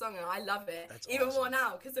into that song, and I love it. That's even awesome. more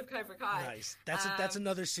now because of Cobra Kai. Nice. That's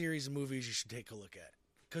another series of movies you should take a look at,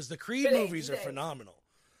 because the Creed movies are phenomenal.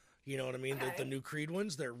 You know what I mean? Okay. The new Creed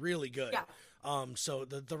ones, they're really good. Yeah. So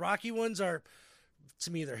the Rocky ones are,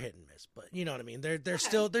 to me, they're hit and miss, but you know what I mean. They're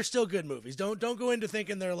still good movies. Don't go into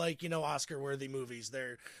thinking they're like Oscar worthy movies.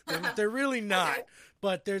 They're really not. Okay.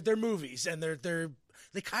 But they're movies, and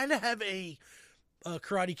they kind of have a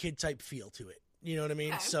Karate Kid type feel to it. You know what I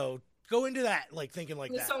mean? Okay. So go into that thinking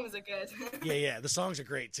like that. The songs are good. yeah. The songs are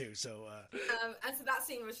great too. So. And so that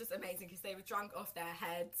scene was just amazing because they were drunk off their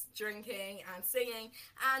heads, drinking and singing,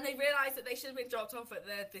 and they realised that they should have been dropped off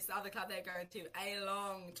at this other club they're going to a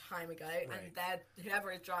long time ago, and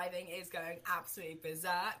whoever is driving is going absolutely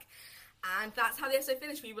berserk. And that's how the episode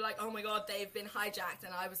finished. We were like, oh my God, they've been hijacked.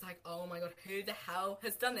 And I was like, oh my God, who the hell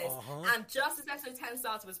has done this? And just as episode 10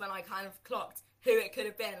 started was when I kind of clocked who it could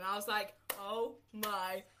have been. And I was like, oh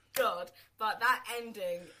my God. But that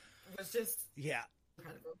ending was just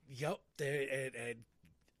incredible. Yep. What did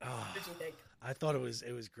you think? I thought it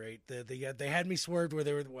was great. They had me swerved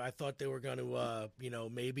where I thought they were going to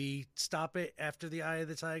maybe stop it after the Eye of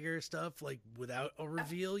the Tiger stuff, like without a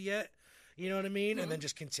reveal yet. You know what I mean? And then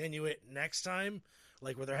just continue it next time,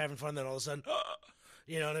 like where they're having fun. Then all of a sudden,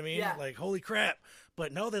 you know what I mean? Yeah. Like holy crap!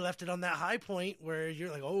 But no, they left it on that high point where you're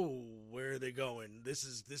like, oh, where are they going? This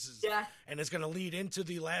is and it's going to lead into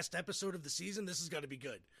the last episode of the season. This has got to be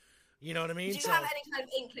good. You know what I mean? Did you have any kind of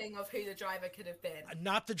inkling of who the driver could have been?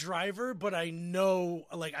 Not the driver, but I know,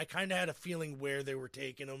 like, I kind of had a feeling where they were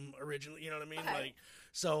taking him originally. You know what I mean? Okay. Like,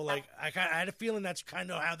 so, like, I had a feeling that's kind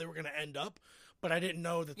of how they were going to end up, but I didn't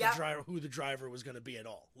know that who the driver was going to be at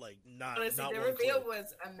all. Like, honestly, not the one reveal clue.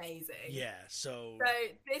 was amazing. Yeah, so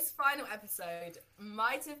this final episode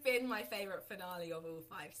might have been my favorite finale of all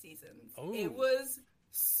 5 seasons. Oh. It was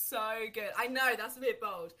so good. I know that's a bit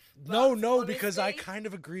bold. No, honestly, because I kind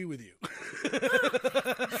of agree with you.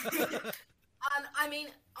 And I mean,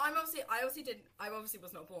 I obviously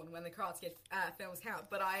was not born when the Karate Kid films came out,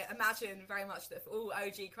 but I imagine very much that for all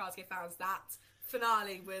OG Karate Kid fans, that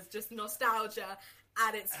finale was just nostalgia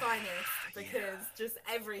at its finest, because just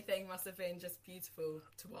everything must have been just beautiful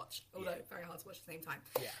to watch, although very hard to watch at the same time.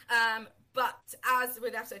 Yeah. But as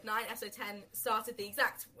with episode 9, episode 10 started the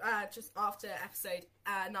exact just after episode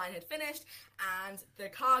 9 had finished, and the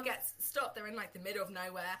car gets stopped. They're in like the middle of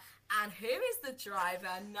nowhere, and who is the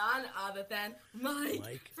driver? None other than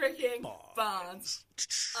Mike freaking Barnes.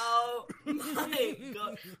 Oh my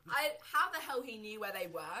god! How the hell he knew where they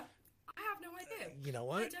were? I have no idea. You know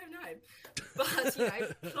what? I don't know.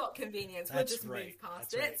 But, plot convenience. We'll just move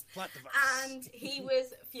past it. Plot device. And he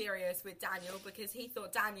was furious with Daniel because he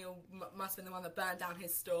thought Daniel must have been the one that burned down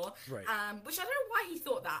his store. Right. Which I don't know why he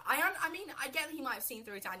thought that. I mean, I get that he might have seen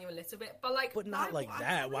through Daniel a little bit, but like... But not like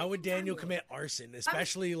that. Why would Daniel commit arson?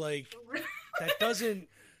 Especially, that doesn't...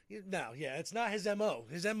 No, yeah, it's not his MO.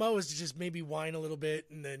 His MO is to just maybe whine a little bit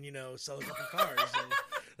and then, sell a couple cars.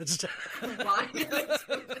 But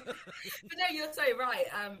no, you're so right.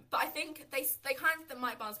 But I think they kind of,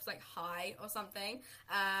 Mike Barnes was like high or something.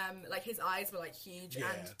 Like his eyes were like huge,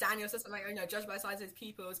 and Daniel says something like, judged by the size of his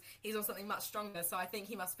pupils, he's on something much stronger. So I think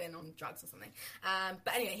he must have been on drugs or something.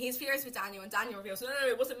 But anyway, he's furious with Daniel, and Daniel reveals, no,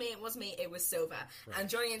 it wasn't me, it was Silver. Right. And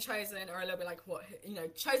Johnny and Chosen are a little bit like, what?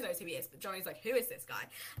 Chosen knows who he is, but Johnny's like, who is this guy?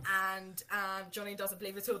 And Johnny doesn't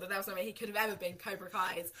believe at all that there was no way he could have ever been Cobra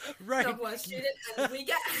Kai's number 1 student, and we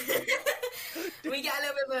get a little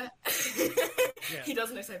bit of a he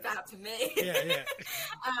doesn't look so bad to me.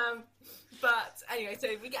 But anyway, so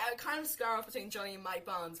we get a kind of square off between Johnny and Mike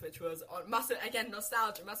Barnes, which was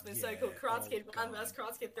nostalgia. Must have been so cool. Karate Kid 1 versus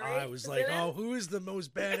Karate Kid 3. I was like, who is the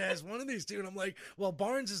most badass one of these two? And I'm like, well,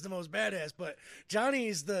 Barnes is the most badass, but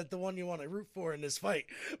Johnny's the one you want to root for in this fight.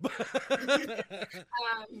 But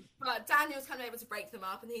Daniel's kind of able to break them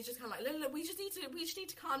up, and he's just kind of like, look, we just need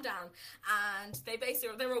to calm down. And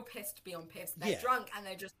they're all pissed beyond pissed. They're drunk and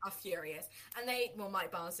they just are furious. And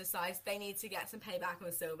Mike Barnes decides they need to get some payback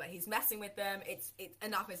on Silver. He's messing with them. It's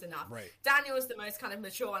enough is enough. Right. Daniel is the most kind of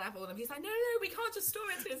mature one out of all of them. He's like, no, we can't just storm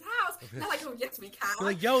into his house. And they're like, oh yes, we can. They're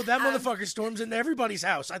like, yo, that motherfucker storms into everybody's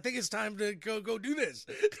house. I think it's time to go do this.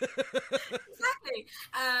 Exactly.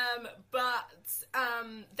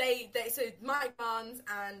 So Mike Barnes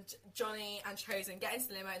and Johnny and Chosen get into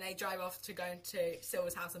the limo, and they drive off to go into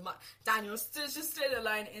Silver's house, and Daniel's just stood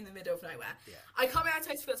alone in the middle of nowhere. Yeah. I can't remember, I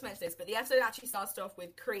totally forgot to mention this, but the episode actually starts off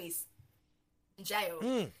with Kreese in jail.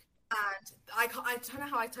 And I don't know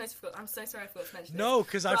how I totally forgot. I'm so sorry I forgot to mention this. No,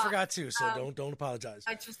 because I forgot to, so don't apologize.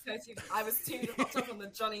 I was too hopped up on the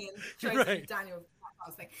Johnny and Tracy and Daniel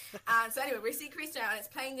thing. And so anyway, we see Chris now, and it's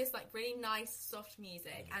playing this like really nice soft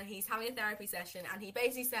music, and he's having a therapy session, and he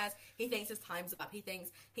basically says he thinks his time's up. He thinks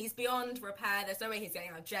he's beyond repair. There's no way he's getting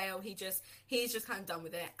out of jail. He's just kind of done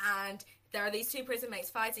with it. And there are these two prison mates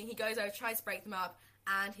fighting. He goes over, tries to break them up,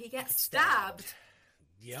 and he gets stabbed.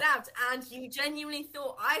 Stabbed, and you genuinely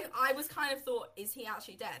thought, I was kind of thought, is he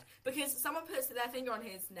actually dead? Because someone puts their finger on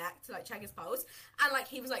his neck to like check his pulse, and like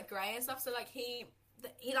he was like grey and stuff, so like he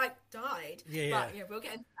like died. But we'll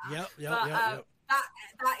get into that. Yep.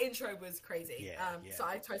 That intro was crazy. So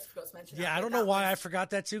I totally forgot to mention that. I don't know why I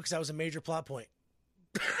forgot that too, because that was a major plot point.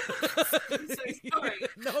 I'm so sorry.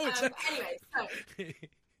 No, it's anyway, so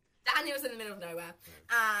Daniel's in the middle of nowhere,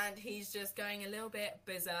 and he's just going a little bit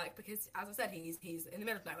berserk because, as I said, he's in the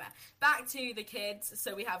middle of nowhere. Back to the kids.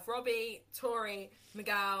 So we have Robbie, Tori,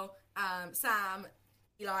 Miguel, Sam,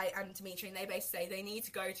 Eli, and Dimitri, and they basically say they need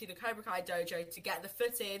to go to the Cobra Kai dojo to get the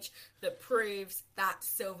footage that proves that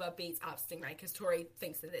Silver beats up Stingray, because Tori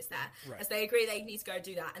thinks that it's there. Right. As they agree, they need to go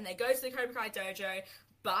do that, and they go to the Cobra Kai dojo.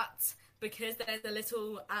 but because there's a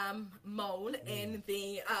little mole in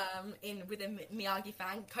the within Miyagi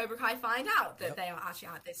fan, Cobra Kai find out that they are actually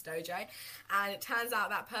at this dojo, and it turns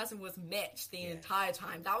out that person was Mitch the entire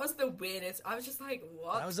time. That was the weirdest. I was just like,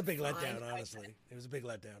 what? That was a big letdown, honestly. It was a big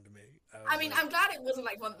letdown to me. I mean, I'm glad it wasn't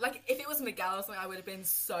like if it was Miguel or something, I would have been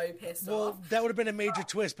so pissed off. Well, that would have been a major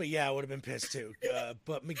twist, but yeah, I would have been pissed too.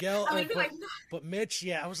 But Miguel, I would have been like, no. But Mitch,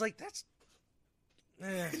 yeah, I was like, that's.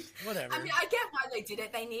 Whatever. I mean, I get why they did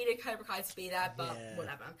it. They needed Cobra Kai to be there, but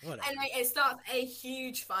whatever. Anyway, it starts a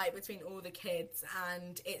huge fight between all the kids,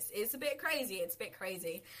 and it's a bit crazy. It's a bit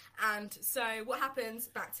crazy. And so what happens,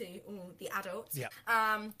 back to all the adults. Yeah.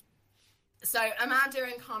 So Amanda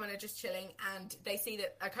and Carmen are just chilling, and they see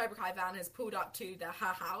that a Cobra Kai van has pulled up to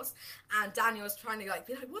her house, and Daniel's trying to be like,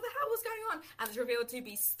 what the hell was going on? And it's revealed to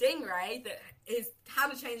be Stingray that is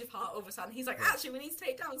had a change of heart all of a sudden. He's like, actually, we need to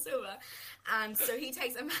take down Silver, and so he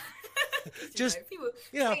takes Amanda. Just people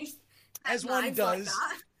change as one does,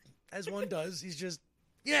 like as one does. He's just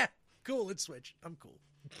cool. Let's switch. I'm cool.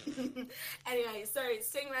 Anyway, so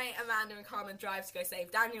Stingray, Amanda, and Carmen drive to go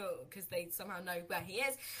save Daniel because they somehow know where he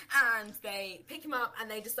is, and they pick him up and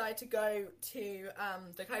they decide to go to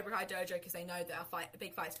the Cobra Kai dojo because they know that a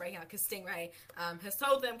big fight's breaking out because Stingray has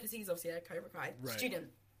told them because he's obviously a Cobra Kai student.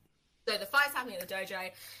 So the fight's happening at the dojo.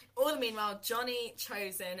 All the meanwhile, Johnny,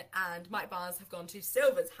 Chosen, and Mike Barnes have gone to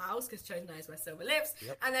Silver's house because Chosen knows where Silver lives,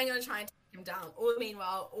 and they're going to try and take him down. All the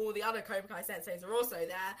meanwhile, all the other Cobra Kai senseis are also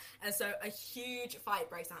there, and so a huge fight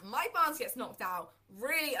breaks out. Mike Barnes gets knocked out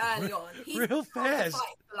really early on. He's real fast.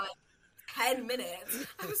 Fight for like 10 minutes.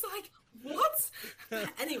 I was like, what?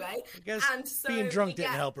 Anyway, I guess and so being drunk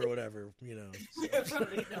didn't help or whatever, you know. Yeah,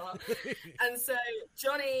 probably not. And so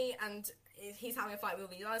Johnny and he's having a fight with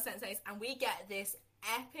all the other senseis, and we get this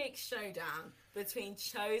epic showdown between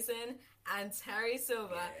Chosen and Terry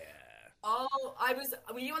Silver. Yeah. Oh,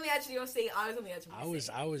 were you on the edge of your seat? I was on the edge of my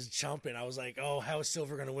seat. I was chomping. I was like, oh, how is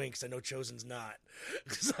Silver going to win? Because I know Chosen's not.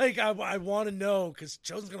 It's like, I want to know because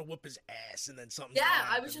Chosen's going to whoop his ass and then something. Yeah,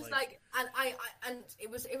 I was just like and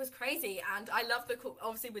it was crazy. And I love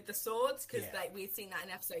obviously with the swords because we'd seen that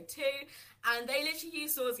in episode 2. And they literally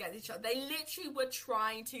used swords against each other. They literally were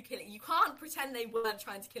trying to kill it. You can't pretend they weren't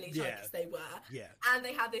trying to kill each other because they were. Yeah. And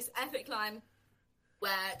they had this epic line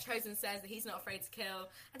where Chosen says that he's not afraid to kill,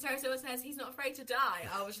 and Terry Silver says he's not afraid to die.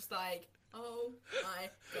 I was just like, oh my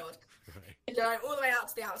god. Right. Going all the way out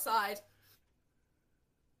to the outside,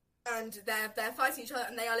 and they're fighting each other,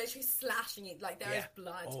 and they are literally slashing it, like there is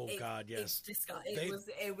blood. Oh god, yes. It's disgusting.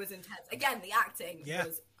 It was intense. Again, the acting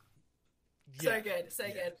was so good, so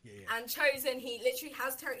good. Yeah. And Chosen, he literally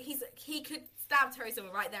has he could stab Terry Silver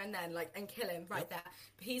right there and then, like, and kill him right there.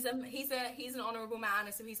 But he's an honourable man,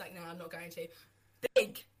 and so he's like, no, I'm not going to.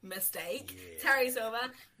 Big mistake. Yeah. Terry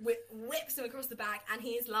Silver whips him across the back, and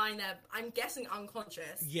he's lying there, I'm guessing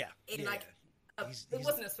unconscious. Yeah. It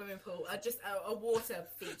wasn't a swimming pool, just a water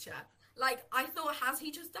feature. Like, I thought, has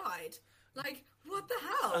he just died? Like, what the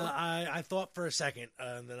hell? I thought for a second,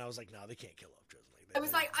 and then I was like, no, they can't kill him. I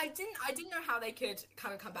was like, I didn't know how they could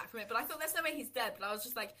kind of come back from it, but I thought there's no way he's dead. But I was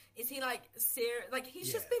just like, is he like serious? Like,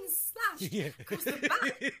 he's just been slashed across the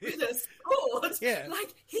back with a sword. Yeah.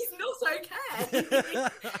 Like, he's not okay.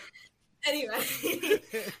 Anyway,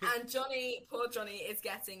 and poor Johnny is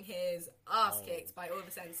getting his ass kicked by all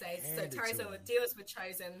the senseis. So Terry Silver deals with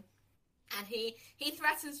Chosen. And he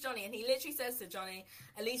threatens Johnny, and he literally says to Johnny,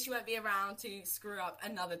 at least you won't be around to screw up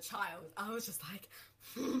another child. I was just like,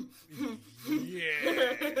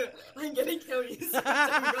 yeah. I'm going to kill you. So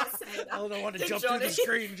I don't want to jump through the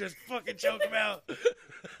screen and just fucking choke him out.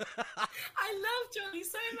 I love Johnny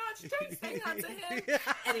so much. Don't say that to him.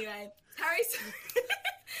 Anyway, Terry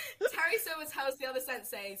Silver tells the other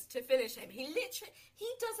senseis to finish him. He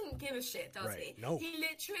doesn't give a shit, does he? No. He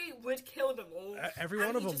literally would kill them all. Every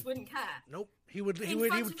one of them. He just wouldn't care. Nope. He would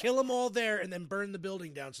kill them all there and then burn the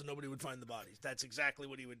building down so nobody would find the bodies. That's exactly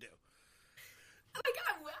what he would do. Like,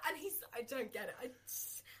 I don't get it.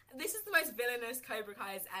 This is the most villainous Cobra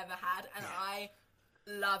Kai has ever had, and I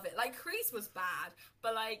love it. Like, Kreese was bad,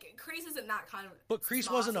 but like, Kreese isn't that kind of. But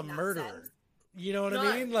Kreese wasn't a murderer. Sense. You know what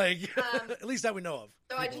I mean? Like, at least that we know of.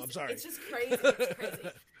 So I'm sorry. It's just crazy. It's crazy.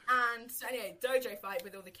 And so anyway, dojo fight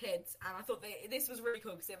with all the kids, and I thought this was really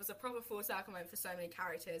cool because it was a proper full circle moment for so many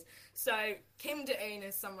characters. So Kim De-eun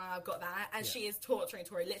is someone I've got that, and she is torturing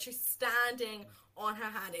Tori, literally standing on her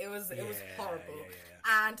hand. It was horrible.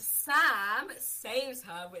 And Sam saves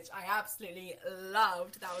her, which I absolutely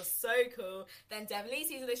loved. That was so cool. Then Devin Lee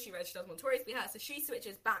sees this. She doesn't want Tori to be hurt, so she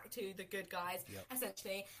switches back to the good guys,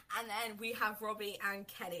 essentially. And then we have Robbie and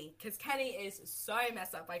Kenny, because Kenny is so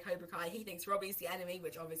messed up by Cobra Kai. He thinks Robbie's the enemy,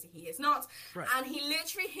 which obviously obviously he is not. Right. And he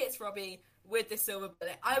literally hits Robbie with this silver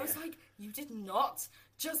bullet. I was like, you did not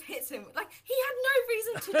just hit him. Like, he had no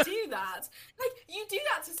reason to do that. Like, you do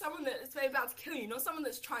that to someone that's about to kill you, not someone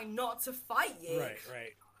that's trying not to fight you. Right.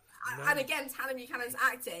 And again, Tanner Buchanan's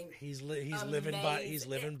acting. He's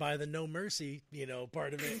living by the no mercy,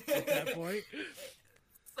 part of it at that point.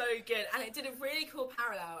 So good, and it did a really cool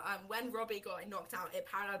parallel. When Robbie got knocked out, it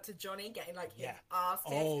paralleled to Johnny getting like his ass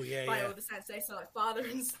hit by all the sensei. So like father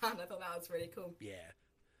and son. I thought that was really cool. Yeah.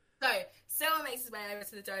 So Silver makes his way over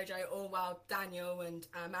to the dojo, all while Daniel and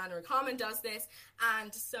Amanda and Carmen does this.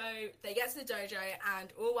 And so they get to the dojo,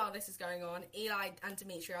 and all while this is going on, Eli and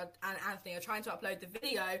Dimitri and Anthony are trying to upload the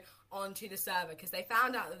video onto the server because they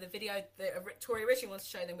found out that the video that Tori originally wanted to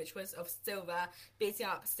show them, which was of Silver beating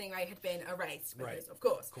up Stingray, had been erased because, of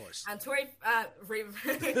course. And Tori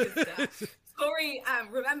Tori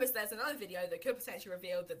remembers there's another video that could potentially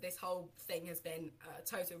reveal that this whole thing has been a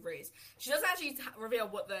total ruse. She doesn't actually reveal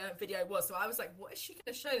what the video was, so I was like, what is she going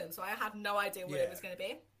to show them? So I had no idea what it was going to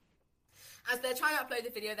be. As they're trying to upload the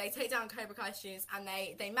video, they take down Cobra Kai students, and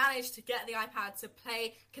they manage to get the iPad to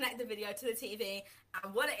connect the video to the TV.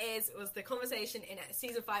 And what it is was the conversation in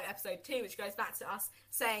season 5, episode 2, which goes back to us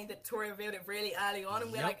saying that Tori revealed it really early on,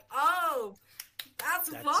 and we're like, oh, that's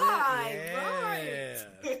why, right?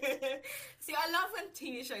 See, I love when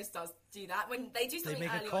TV shows do that. When they do something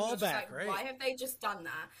early on, you're just like, right? Why have they just done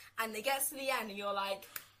that? And it gets to the end, and you're like,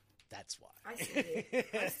 that's why. I see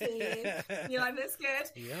you. You're like, that's good.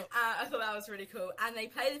 Yep. I thought that was really cool. And they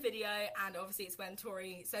play the video, and obviously it's when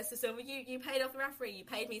Tori says to Silver, you paid off the referee, you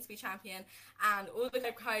paid me to be champion. And all the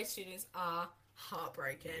Cobra Kai students are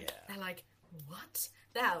heartbroken. Yeah. They're like, what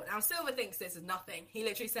the hell? Now Silver thinks this is nothing. He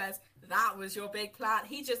literally says, that was your big plan.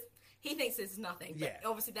 He thinks this is nothing. But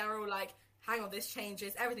obviously they're all like, hang on, this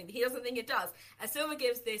changes everything. But he doesn't think it does. And Silver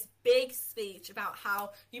gives this big speech about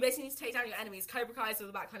how you basically need to take down your enemies. Cobra Kai is all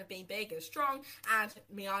about kind of being big and strong, and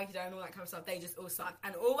Miyagi-Do and all that kind of stuff. They just all suck.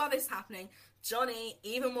 And all while this is happening, Johnny,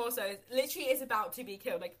 even more so, literally is about to be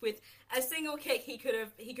killed. Like, with a single kick, he could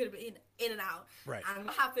have been in and out. Right. And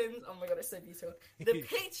what happens? Oh my god, it's so beautiful. The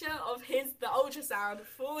picture of the ultrasound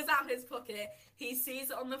falls out of his pocket. He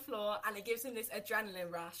sees it on the floor, and it gives him this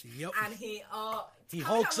adrenaline rush. Yep. And he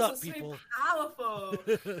hulks up, so people. Powerful.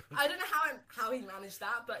 I don't know how he managed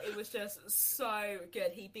that, but it was just so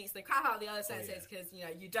good. He beats the crap out of the other senseis because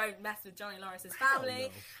you don't mess with Johnny Lawrence's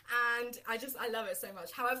family, and I love it so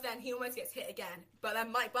much. However, then he almost gets hit again, but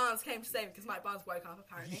then Mike Barnes came to save him because Mike Barnes woke up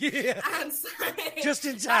apparently. Yeah. And so just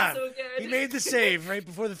in time. That's all good. He made the save right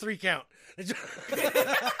before the 3 count. Nice.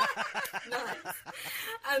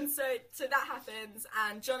 And so that happens,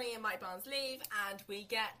 and Johnny and Mike Barnes leave, and we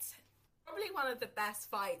get probably one of the best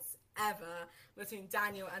fights ever between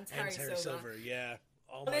Daniel and Terry Silver. Yeah.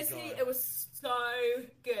 Oh Honestly, my God. it was so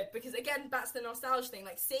good because, again, that's the nostalgia thing.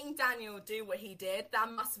 Like, seeing Daniel do what he did,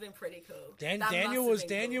 that must have been pretty cool. Daniel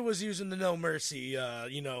was using the no mercy,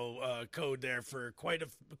 code there for quite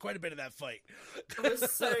a bit of that fight. It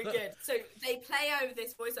was so good. So they play over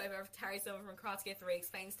this voiceover of Terry Silver from Karate Kid 3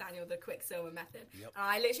 explains Daniel the Quicksilver method. Yep. And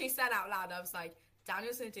I literally said out loud, I was like,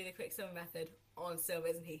 Daniel's going to do the Quicksilver method on Silver,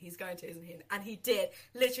 isn't he? He's going to, isn't he? And he did.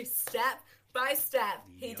 Literally step by step,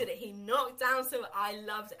 he did it. He knocked down Silver. I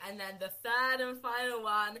loved it. And then the third and final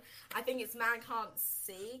one, I think it's Man Can't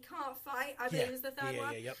See, Can't Fight, I believe is the third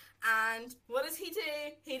one. Yep. And what does he do?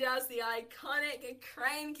 He does the iconic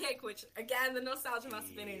crane kick, which, again, the nostalgia must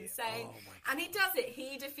have been insane. Oh and he does it.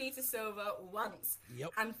 He defeated Silver once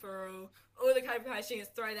and for all. All the Cobra Kai students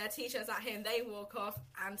throw their t-shirts at him. They walk off,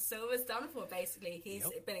 and Silver's done for, basically. He's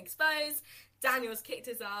been exposed. Daniel's kicked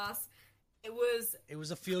his ass. It was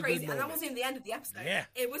a feel-good crazy. moment. And that wasn't even the end of the episode. Yeah.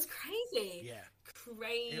 It was crazy. Yeah.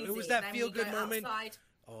 Crazy. It was that feel-good moment. Outside.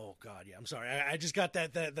 Oh God, yeah. I'm sorry. I just got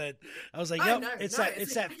that. I was like, it's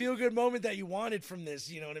that feel-good moment that you wanted from this.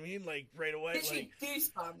 You know what I mean? Like right away. Literally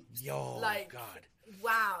goosebumps. Yo, like, God.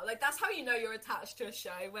 Wow. Like, that's how you know you're attached to a show,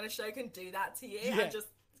 when a show can do that to you. Yeah. And just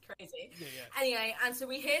crazy. Anyway, and so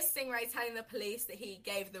we hear Stingray telling the police that he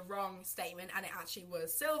gave the wrong statement and it actually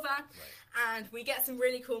was Silver. And we get some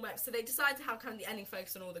really cool moments. So they decide to have kind of the ending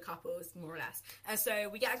focus on all the couples, more or less. And so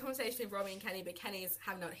we get a conversation with Robbie and Kenny, but Kenny is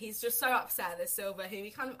having none. He's just so upset that Silver, who he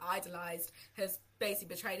kind of idolized, has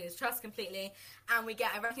basically betrayed his trust completely. And we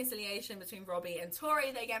get a reconciliation between Robbie and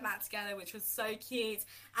Tori. They get back together, which was so cute.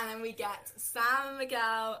 And then we get Sam and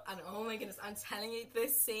Miguel, and oh my goodness, I'm telling you,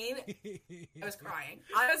 this scene, I was crying.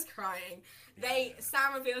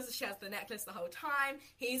 Sam reveals that she has the necklace the whole time.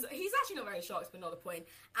 He's actually not very shocked, but not the point.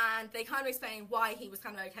 And they kind of explain why he was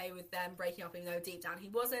kind of okay with them breaking up, even though deep down he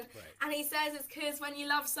wasn't. And he says it's because when you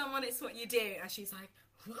love someone, it's what you do. And she's like,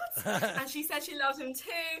 what? And she said she loved him too.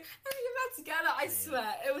 And they get back together. I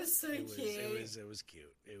swear, it was so cute. It was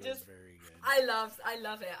cute. It was very good. I love it. I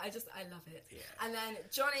love it. Yeah. And then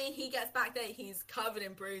Johnny, he gets back there. He's covered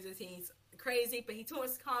in bruises. He's crazy, but he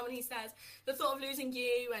talks calm and he says the thought of losing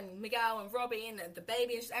you and Miguel and Robbie and the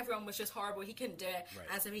baby and just everyone was just horrible. He couldn't do it,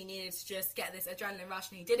 and so he needed to just get this adrenaline rush,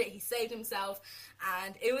 and he did it. He saved himself,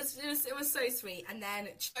 and it was so sweet. And then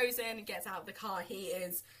Chosen gets out of the car.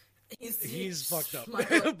 He's fucked up.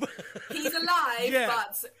 He's alive, yeah.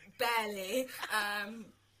 but barely.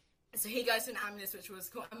 So he goes to an ambulance, which was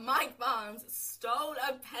called. Mike Barnes stole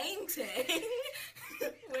a painting,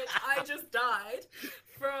 which I just died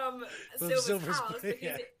from Silver's house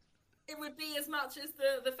because it would be as much as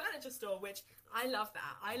the furniture store, which I love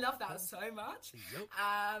that. I love that so much. Yep.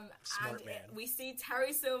 Smart man. We see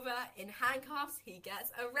Terry Silver in handcuffs. He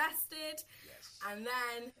gets arrested. Yes. And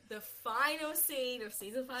then the final scene of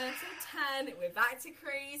season 5, episode 10, we're back to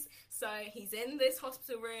Kreese. So he's in this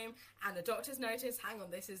hospital room, and the doctors notice, hang on,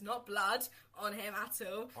 this is not blood on him at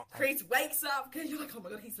all. Kreese wakes up, because you're like, oh my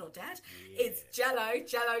god, he's not dead. Yeah. It's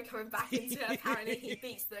Jello coming back into it. Apparently he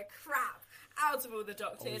beats the crap out of all the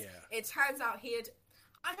doctors. Oh, yeah. It turns out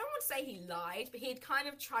I don't want to say he lied, but he'd kind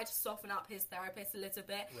of tried to soften up his therapist a little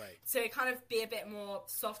bit to kind of be a bit more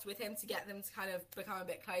soft with him to get them to kind of become a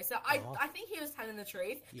bit closer. I think he was telling the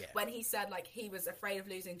truth when he said like he was afraid of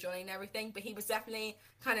losing Johnny and everything, but he was definitely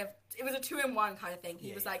it was a 2-in-1 kind of thing.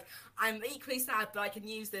 He was like, I'm equally sad, but I can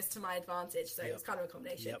use this to my advantage. So it was kind of a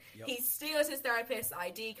combination. He steals his therapist's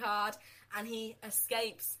ID card and he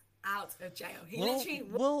escapes out of jail.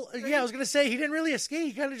 I was gonna say he didn't really escape.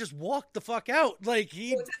 He kind of just walked the fuck out. Like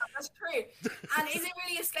that's true. And is it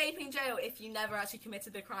really escaping jail if you never actually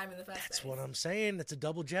committed the crime in the first place? That's what I'm saying. It's a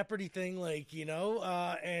double jeopardy thing, like, you know,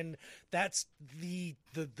 and that's the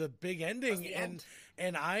big ending.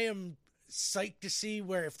 And I am psyched to see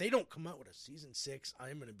where if they don't come out with a season 6,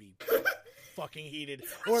 I'm gonna be fucking heated.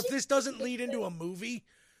 Or if this doesn't lead into a movie,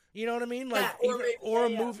 you know what I mean? Like or a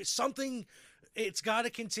movie, something. It's got to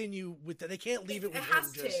continue with that. They can't leave it with him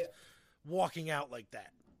just walking out like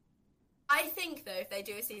that. I think, though, if they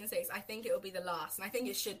do a season 6, I think it will be the last, and I think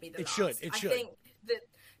it should be the last. It should. I think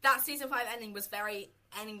that season 5 ending was very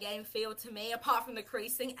endgame feel to me, apart from the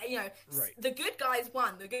Kreese thing. You know, the good guys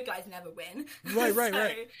won. The good guys never win.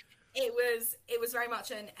 Right. It was very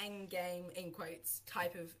much an endgame, in quotes,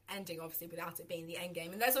 type of ending, obviously, without it being the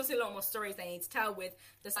endgame. And there's also a lot more stories they need to tell with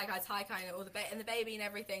the Saikai Taikai and the baby and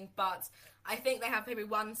everything. But I think they have maybe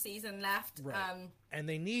one season left. Right. And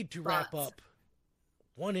they need to wrap up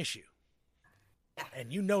one issue. Yeah.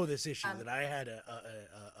 And you know this issue that I had a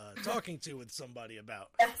talking to with somebody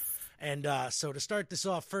about. Yes. And so to start this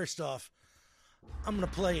off, first off, I'm going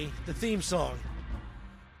to play the theme song.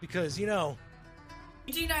 Because, you know...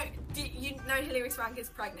 Do you know Hilary Swank is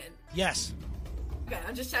pregnant? Yes. Okay,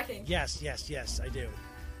 I'm just checking. Yes, I do.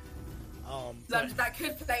 That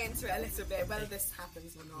could play into it a little bit, whether this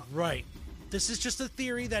happens or not. Right. This is just a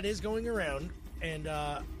theory that is going around, and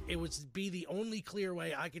it would be the only clear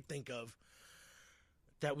way I could think of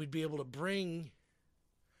that we'd be able to bring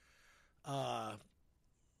the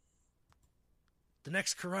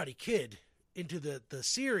next Karate Kid into the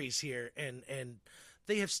series here, and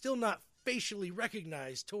they have still not facially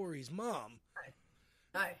recognized Tori's mom.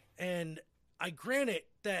 No. And I grant it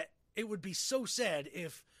that it would be so sad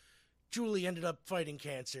if Julie ended up fighting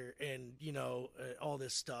cancer and, you know, all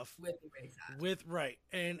this stuff. Would be really sad.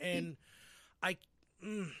 And I,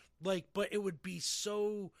 but it would be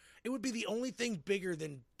the only thing bigger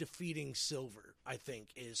than defeating Silver, I think,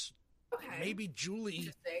 is maybe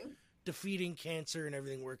Julie defeating cancer and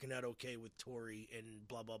everything working out okay with Tori and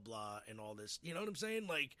blah, blah, blah, and all this. You know what I'm saying?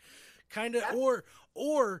 Like, kind of,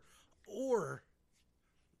 or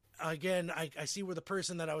again, I see where the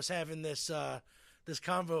person that I was having this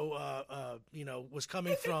convo, was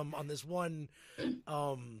coming from on this one,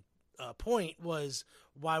 point was,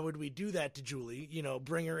 why would we do that to Julie? You know,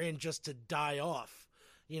 bring her in just to die off.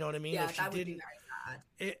 You know what I mean? Yeah, if she that would didn't, be very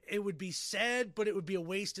sad. It would be sad, but it would be a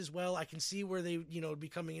waste as well. I can see where they, would be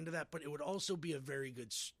coming into that, but it would also be a very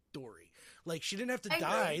good story. Like, she didn't have to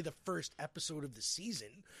die the first episode of the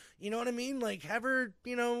season. You know what I mean? Like, have her,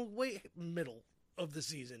 wait middle of the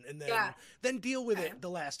season and then deal with it the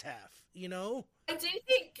last half, you know? I do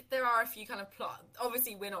think there are a few kind of plot.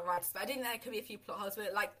 Obviously, we're not writers, but I think there could be a few plot holes.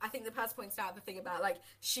 But like, I think the person points out the thing about like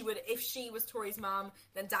if she was Tori's mum,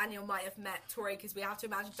 then Daniel might have met Tori, because we have to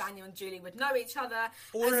imagine Daniel and Julie would know each other,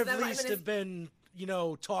 or at least have been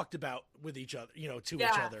talked about with each other, to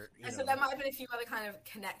each other. So there might have been a few other kind of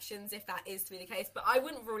connections if that is to be the case, but I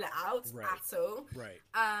wouldn't rule it out at all. Right.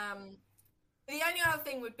 The only other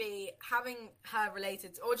thing would be having her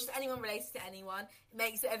related, or just anyone related to anyone,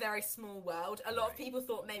 makes it a very small world. A lot of people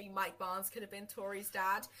thought maybe Mike Barnes could have been Tori's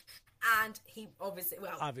dad, and he obviously,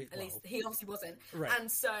 at least he obviously wasn't. Right. And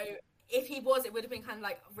so if he was, it would have been kind of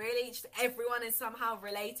like, really, just everyone is somehow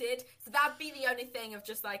related. So that'd be the only thing of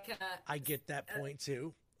just like. I get that point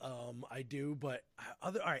too. I do, but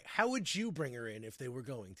all right. How would you bring her in if they were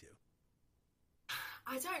going to?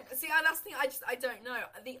 I don't see. That's the thing. I don't know.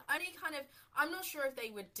 The only kind of I'm not sure if they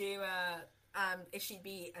would do if she'd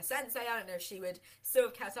be a sensei. I don't know if she would still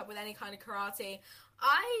have kept up with any kind of karate.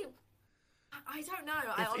 I don't know.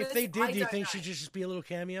 If they did, do you think she'd just be a little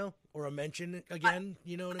cameo or a mention again?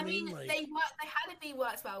 You know what I mean? Like, they had to be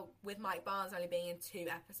worked well with Mike Barnes only being in 2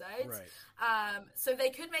 episodes. Right. So they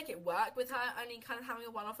could make it work with her only kind of having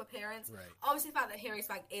a one-off appearance. Right. Obviously, the fact that Hilary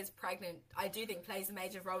Swank is pregnant, I do think plays a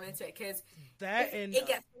major role into it because it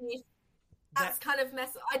gets. That's kind of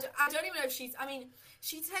messed up. I don't even know if she's. I mean,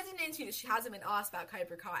 she said in an interview that she hasn't been asked about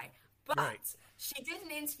Cobra Kai, but she did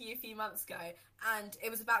an interview a few months ago, and it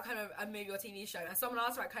was about kind of a movie or TV show. And someone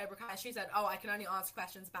asked her about Cobra Kai, and she said, "Oh, I can only answer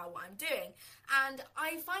questions about what I'm doing." And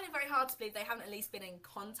I find it very hard to believe they haven't at least been in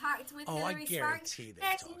contact with Hilary Swank.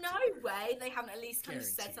 There's no way they haven't at least kind of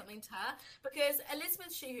said something to her, because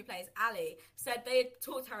Elizabeth Shue, who plays Ali, said they had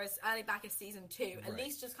talked to her as early back as season 2, at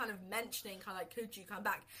least just kind of mentioning, kind of like, could you come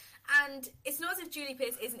back? And it's not as if Julie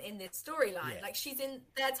Pierce isn't in this storyline. Like, she's in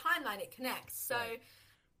their timeline, it connects. So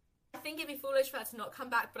I think it'd be foolish for her to not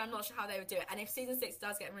come back, but I'm not sure how they would do it. And if season 6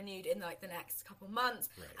 does get renewed in like the next couple of months,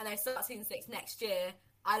 and they start season 6 next year,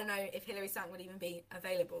 I don't know if Hilary Swank would even be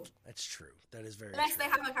available. That's true. That is very Unless true.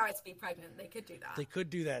 they have her character be pregnant, they could do that. They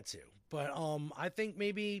could do that too. But I think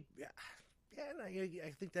maybe,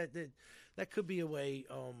 I think that could be a way.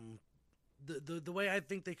 The way I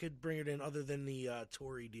think they could bring it in, other than the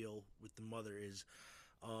Tori deal with the mother, is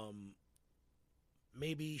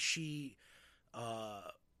maybe she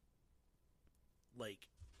like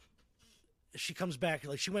she comes back,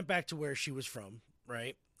 like she went back to where she was from,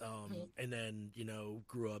 right? And then,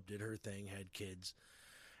 grew up, did her thing, had kids,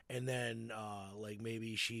 and then like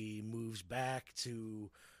maybe she moves back to,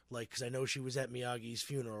 like, because I know she was at Miyagi's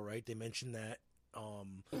funeral, right? They mentioned that.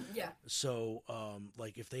 So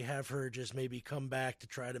like if they have her just maybe come back to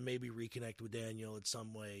try to maybe reconnect with Daniel in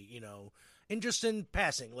some way, and just in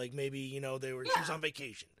passing, like maybe she was on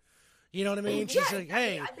vacation, you know what I mean? She's like,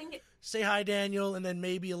 hey, say hi, Daniel, and then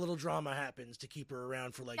maybe a little drama happens to keep her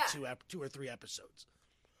around for like 2 or 3 episodes.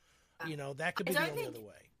 That could be the only other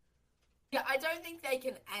way. Yeah, I don't think they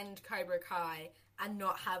can end Cobra Kai and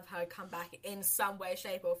not have her come back in some way,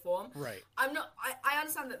 shape, or form. Right. I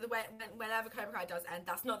understand that whenever Cobra Kai does end,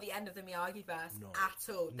 that's not the end of the Miyagi-verse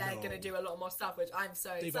at all. They're going to do a lot more stuff, which I'm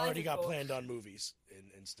so excited for. They've already got planned on movies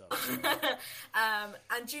and stuff. So.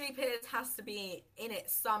 And Julie Pierce has to be in it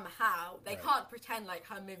somehow. They can't pretend like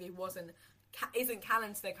her movie isn't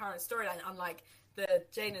canon to their current storyline, unlike the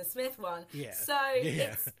Jaden Smith one. So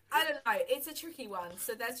it's, I don't know, it's a tricky one.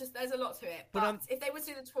 So there's a lot to it. But if they were to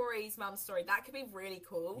do the Tori's mum story, that could be really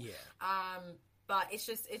cool. But it's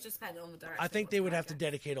just dependent on the direction. I think they would have to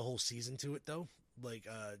dedicate a whole season to it, though. Like,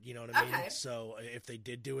 you know what I mean? Okay. So if they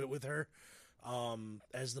did do it with her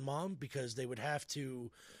as the mom, because they would have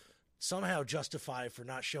to somehow justify for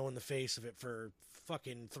not showing the face of it for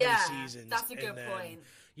fucking 3 seasons. That's a good point.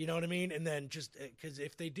 You know what I mean? And then just because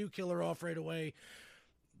if they do kill her off right away,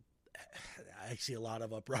 I see a lot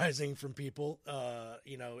of uprising from people,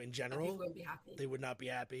 in general. People wouldn't be happy. They would not be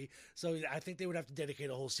happy. So I think they would have to dedicate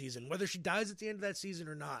a whole season. Whether she dies at the end of that season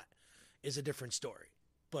or not is a different story.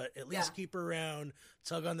 But at least keep her around,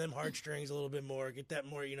 tug on them heartstrings a little bit more, get that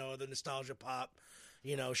more, the nostalgia pop.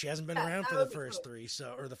 She hasn't been around for the first 3,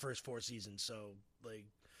 or the first 4 seasons. So, like,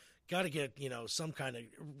 got to get, some kind of,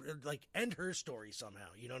 like, end her story somehow.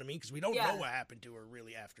 You know what I mean? Because we don't know what happened to her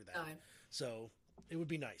really after that. No. So it would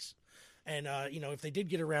be nice. And, if they did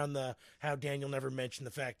get around how Daniel never mentioned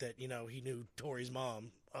the fact that, he knew Tori's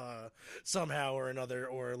mom somehow or another,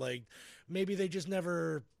 or, like, maybe they just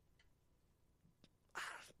never...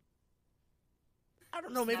 I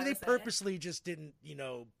don't know. Maybe they purposely just didn't,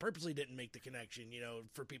 purposely didn't make the connection,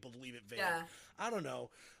 for people to leave it vague. Yeah. I don't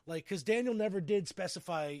know. Like, because Daniel never did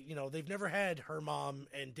specify, they've never had her mom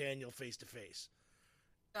and Daniel face to face.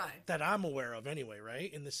 No. That I'm aware of anyway,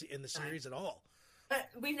 right? In the series at all. But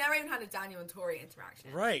we've never even had a Daniel and Tori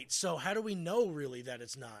interaction. Right. So how do we know really that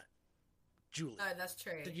it's not Julie? No, that's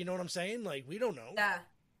true. You know what I'm saying? Like, we don't know. Yeah.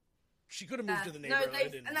 She could have moved to the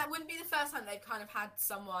neighborhood. And that wouldn't be the first time they've kind of had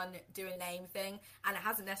someone do a name thing, and it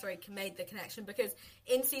hasn't necessarily made the connection, because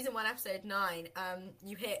in season 1, episode 9,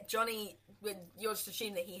 you hear Johnny, you'll just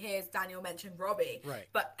assume that he hears Daniel mention Robbie. Right.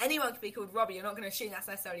 But anyone could be called Robbie. You're not going to assume that's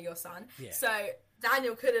necessarily your son. Yeah. So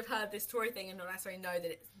Daniel could have heard this Tori thing and not necessarily know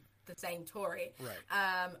that it's the same Tori.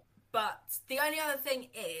 Right. But the only other thing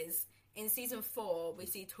is, in season 4, we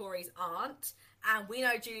see Tori's aunt, and we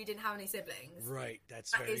know Julie didn't have any siblings. Right,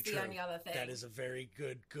 that's that very is true. The only other thing. That is a very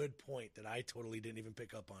good point that I totally didn't even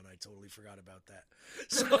pick up on. I totally forgot about that.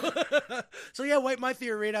 So yeah, wipe my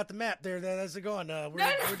theory right out the map. There, that's it gone.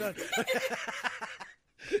 We're done.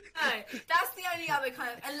 No, that's the only other kind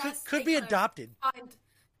of, unless could be adopted. Find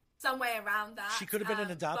some way around that. She could have been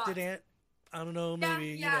an adopted aunt. I don't know. Maybe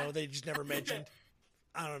you know they just never mentioned.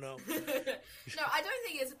 I don't know. No, I don't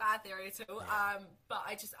think it's a bad theory at all. But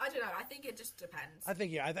I don't know. I think it just depends. I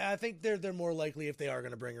think I think they're more likely, if they are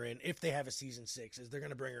going to bring her in, if they have a season 6, is they're going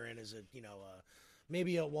to bring her in as a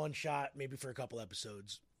maybe a one shot, maybe for a couple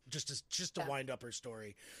episodes, just to wind up her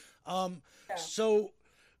story. So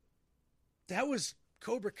that was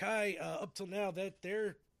Cobra Kai up till now. That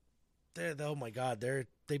they're oh my god,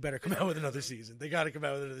 they better come out with another season. They got to come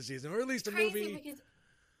out with another season, or at least a movie. Because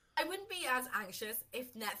I wouldn't be as anxious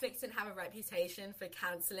if Netflix didn't have a reputation for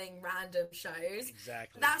cancelling random shows.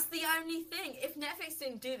 Exactly. That's the only thing. If Netflix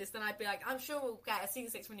didn't do this, then I'd be like, I'm sure we'll get a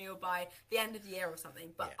season 6 renewal by the end of the year or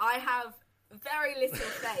something. But I have very little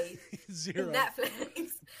faith Zero. in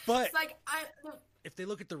Netflix. But it's like if they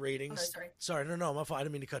look at the ratings, no, my fault. I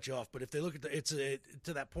didn't mean to cut you off. But if they look at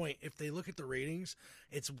to that point, if they look at the ratings,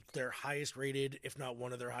 it's their highest rated, if not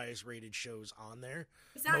one of their highest rated shows on there.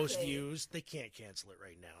 Exactly. Most views. They can't cancel it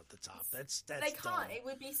right now at the top. That's they can't. dumb. It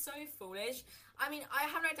would be so foolish. I mean, I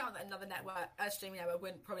have no doubt that another streaming network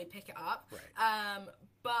wouldn't probably pick it up. Right.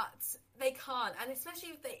 But they can't, and especially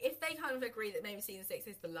if they kind of agree that maybe season 6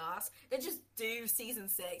 is the last, then just do season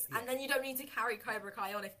 6, and then you don't need to carry Cobra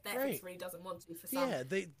Kai on if Netflix really doesn't want to for some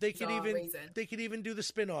they could even reason. They could even do the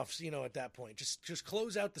spin-offs, at that point. Just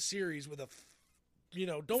close out the series with a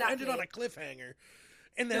don't end it on a cliffhanger,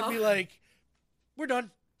 and then be like, we're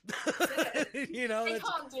done. They can't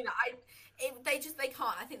do that. They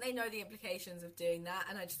can't. I think they know the implications of doing that,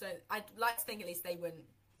 and I just don't. I'd like to think at least they wouldn't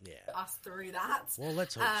put us through that. Well,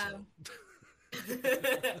 let's hope so.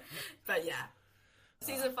 But yeah,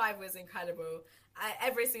 season 5 was incredible.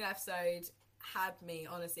 Every single episode had me.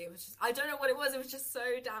 Honestly, it was just, I don't know what it was. It was just so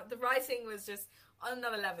down. The writing was just on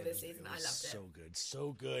another level this season. I loved it.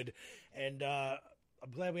 So good, and I'm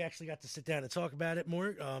glad we actually got to sit down and talk about it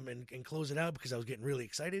more, and close it out, because I was getting really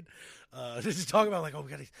excited to talk about, like, we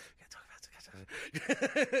gotta talk about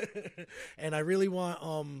it. And I really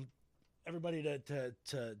want everybody to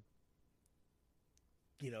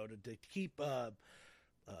keep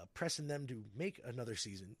pressing them to make another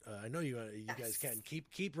season. I know you guys can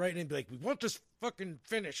keep writing and be like, we want this fucking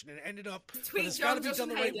finished and ended up. But it's got to be done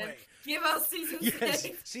the right way. Give us season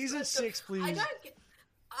 6. Season 6, please.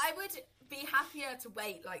 I would be happier to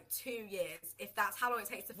wait like 2 years if that's how long it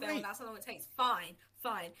takes to film. That's how long it takes. Fine.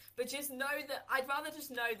 But just know that I'd rather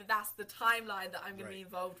just know that that's the timeline that I'm going to be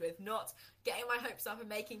involved with, not getting my hopes up and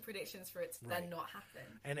making predictions for it to then not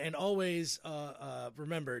happen. And always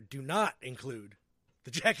remember, do not include the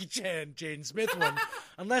Jackie Chan, Jaden Smith one,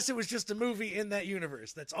 unless it was just a movie in that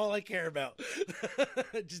universe. That's all I care about.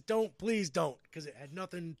 Just please don't, because it had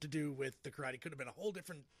nothing to do with the karate. It could have been a whole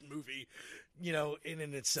different movie, in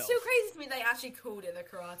and itself. It's so crazy to me they actually called it The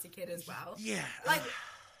Karate Kid as well. Yeah. Like,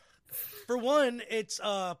 for one, it's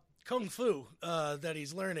kung fu that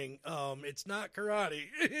he's learning. It's not karate.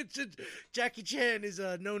 Jackie Chan is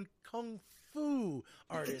a known kung fu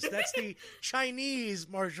artist. That's the Chinese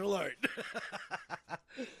martial art.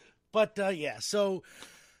 But so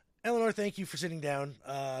Eleanor, thank you for sitting down.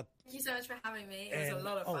 Thank you so much for having me. It was a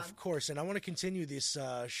lot of fun. Of course, and I want to continue this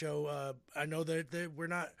show. I know that we're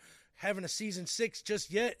not having a season 6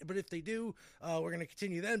 just yet, but if they do, we're going to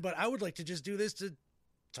continue then. But I would like to just do this to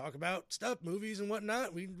talk about stuff, movies and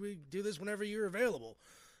whatnot. We do this whenever you're available.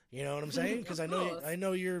 You know what I'm saying? Because I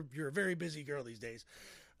know you're a very busy girl these days.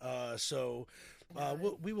 So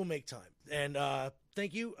we will make time. And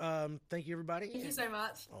thank you everybody. Thank you so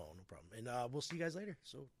much. Oh, no problem. And we'll see you guys later.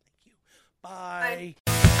 So thank you. Bye.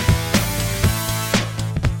 Bye.